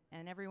 and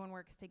everyone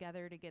works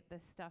together to get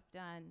this stuff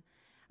done.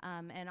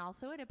 And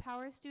also it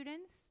empowers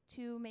students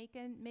to make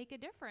a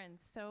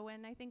difference. So,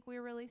 and I think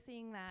we're really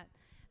seeing that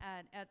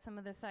at some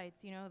of the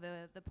sites. You know,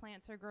 the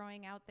plants are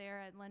growing out there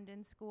at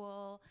London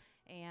School,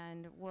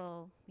 and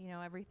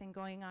everything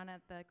going on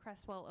at the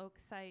Cresswell Oak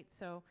site.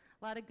 So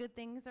a lot of good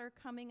things are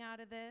coming out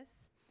of this.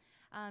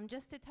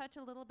 Just to touch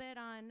a little bit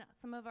on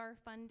some of our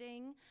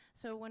funding.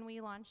 So when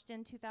we launched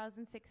in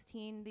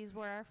 2016, these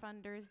were our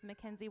funders: the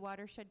Mackenzie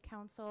Watershed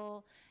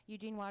Council,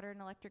 Eugene Water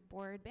and Electric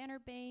Board, Banner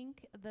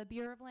Bank, the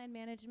Bureau of Land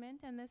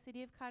Management, and the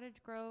City of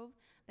Cottage Grove.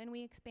 Then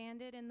we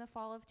expanded in the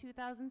fall of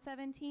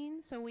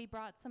 2017, so we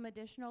brought some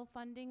additional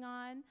funding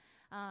on,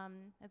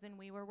 as in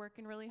we were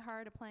working really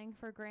hard applying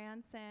for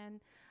grants and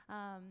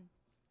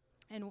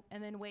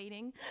then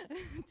waiting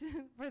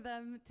for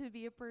them to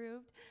be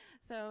approved.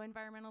 So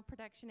Environmental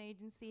Protection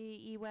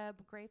Agency, EWEB,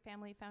 Gray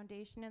Family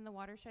Foundation, and the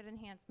Watershed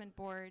Enhancement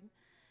Board.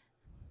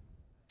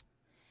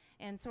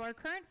 And so our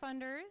current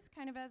funders,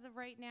 kind of as of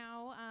right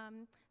now,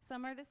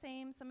 some are the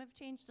same, some have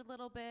changed a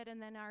little bit,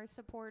 and then our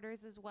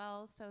supporters as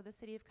well. So the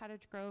City of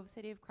Cottage Grove,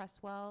 City of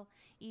Cresswell,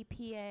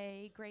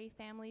 EPA, Gray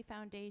Family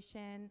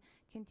Foundation,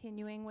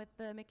 continuing with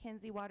the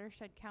Mackenzie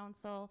Watershed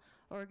Council,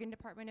 Oregon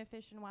Department of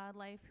Fish and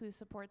Wildlife, who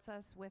supports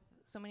us with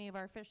so many of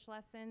our fish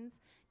lessons.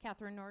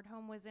 Catherine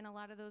Nordholm was in a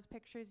lot of those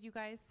pictures you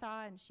guys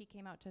saw, and she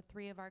came out to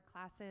 3 of our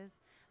classes,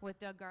 with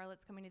Doug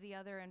Garlitz coming to the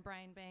other and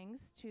Brian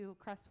Bangs to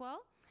Cresswell.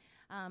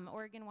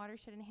 Oregon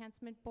Watershed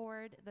Enhancement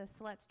Board, the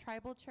Siletz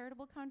Tribal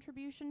Charitable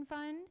Contribution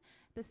Fund,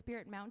 the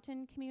Spirit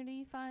Mountain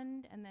Community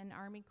Fund, and then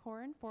Army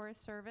Corps and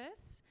Forest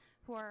Service,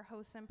 who are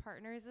hosts and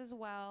partners as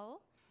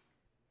well.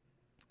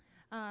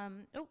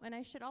 And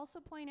I should also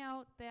point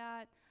out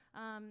that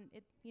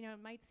it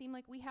might seem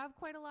like we have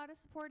quite a lot of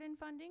support and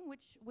funding,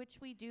 which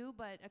we do,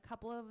 but a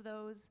couple of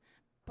those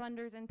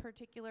funders in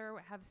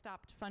particular have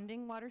stopped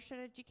funding Watershed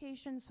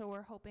Education, so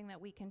we're hoping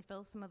that we can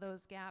fill some of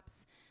those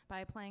gaps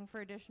by applying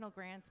for additional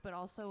grants, but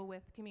also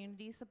with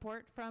community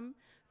support from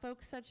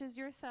folks such as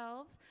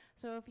yourselves.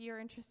 So if you're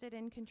interested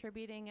in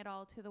contributing at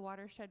all to the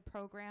Watershed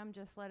program,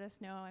 just let us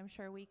know. I'm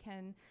sure we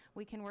can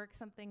work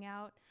something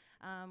out.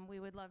 We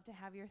would love to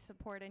have your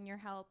support and your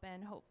help,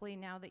 and hopefully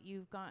now that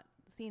you've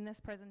seen this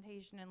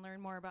presentation and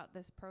learned more about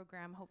this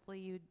program, hopefully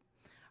you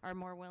are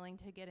more willing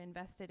to get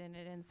invested in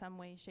it in some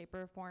way, shape,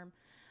 or form.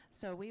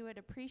 So we would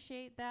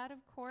appreciate that, of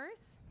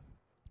course.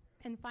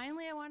 And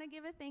finally, I want to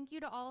give a thank you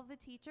to all of the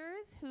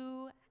teachers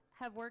who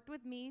have worked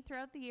with me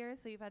throughout the years.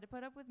 So you've had to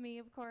put up with me,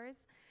 of course.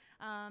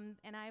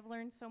 And I've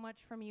learned so much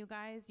from you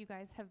guys. You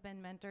guys have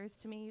been mentors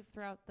to me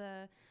throughout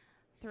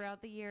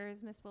the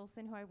years. Miss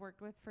Wilson, who I've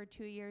worked with for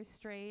 2 years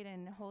straight,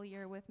 and a whole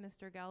year with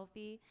Mr.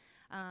 Gelfi.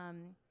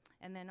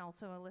 And then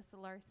also Alyssa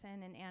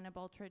Larson and Anna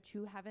Baltrich,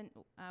 who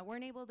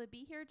weren't able to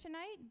be here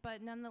tonight,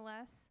 but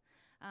nonetheless,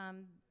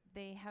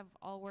 they have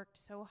all worked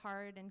so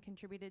hard and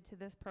contributed to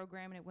this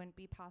program, and it wouldn't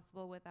be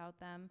possible without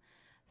them.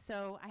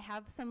 So I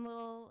have some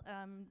little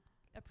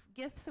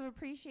gifts of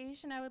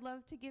appreciation I would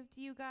love to give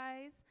to you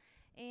guys,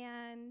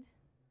 and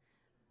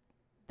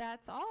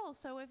that's all.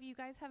 So if you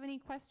guys have any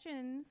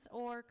questions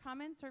or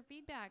comments or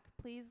feedback,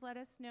 please let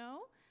us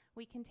know.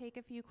 We can take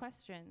a few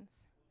questions.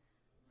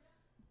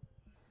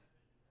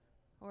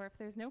 Or if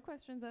there's no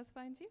questions, that's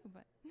fine too,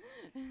 but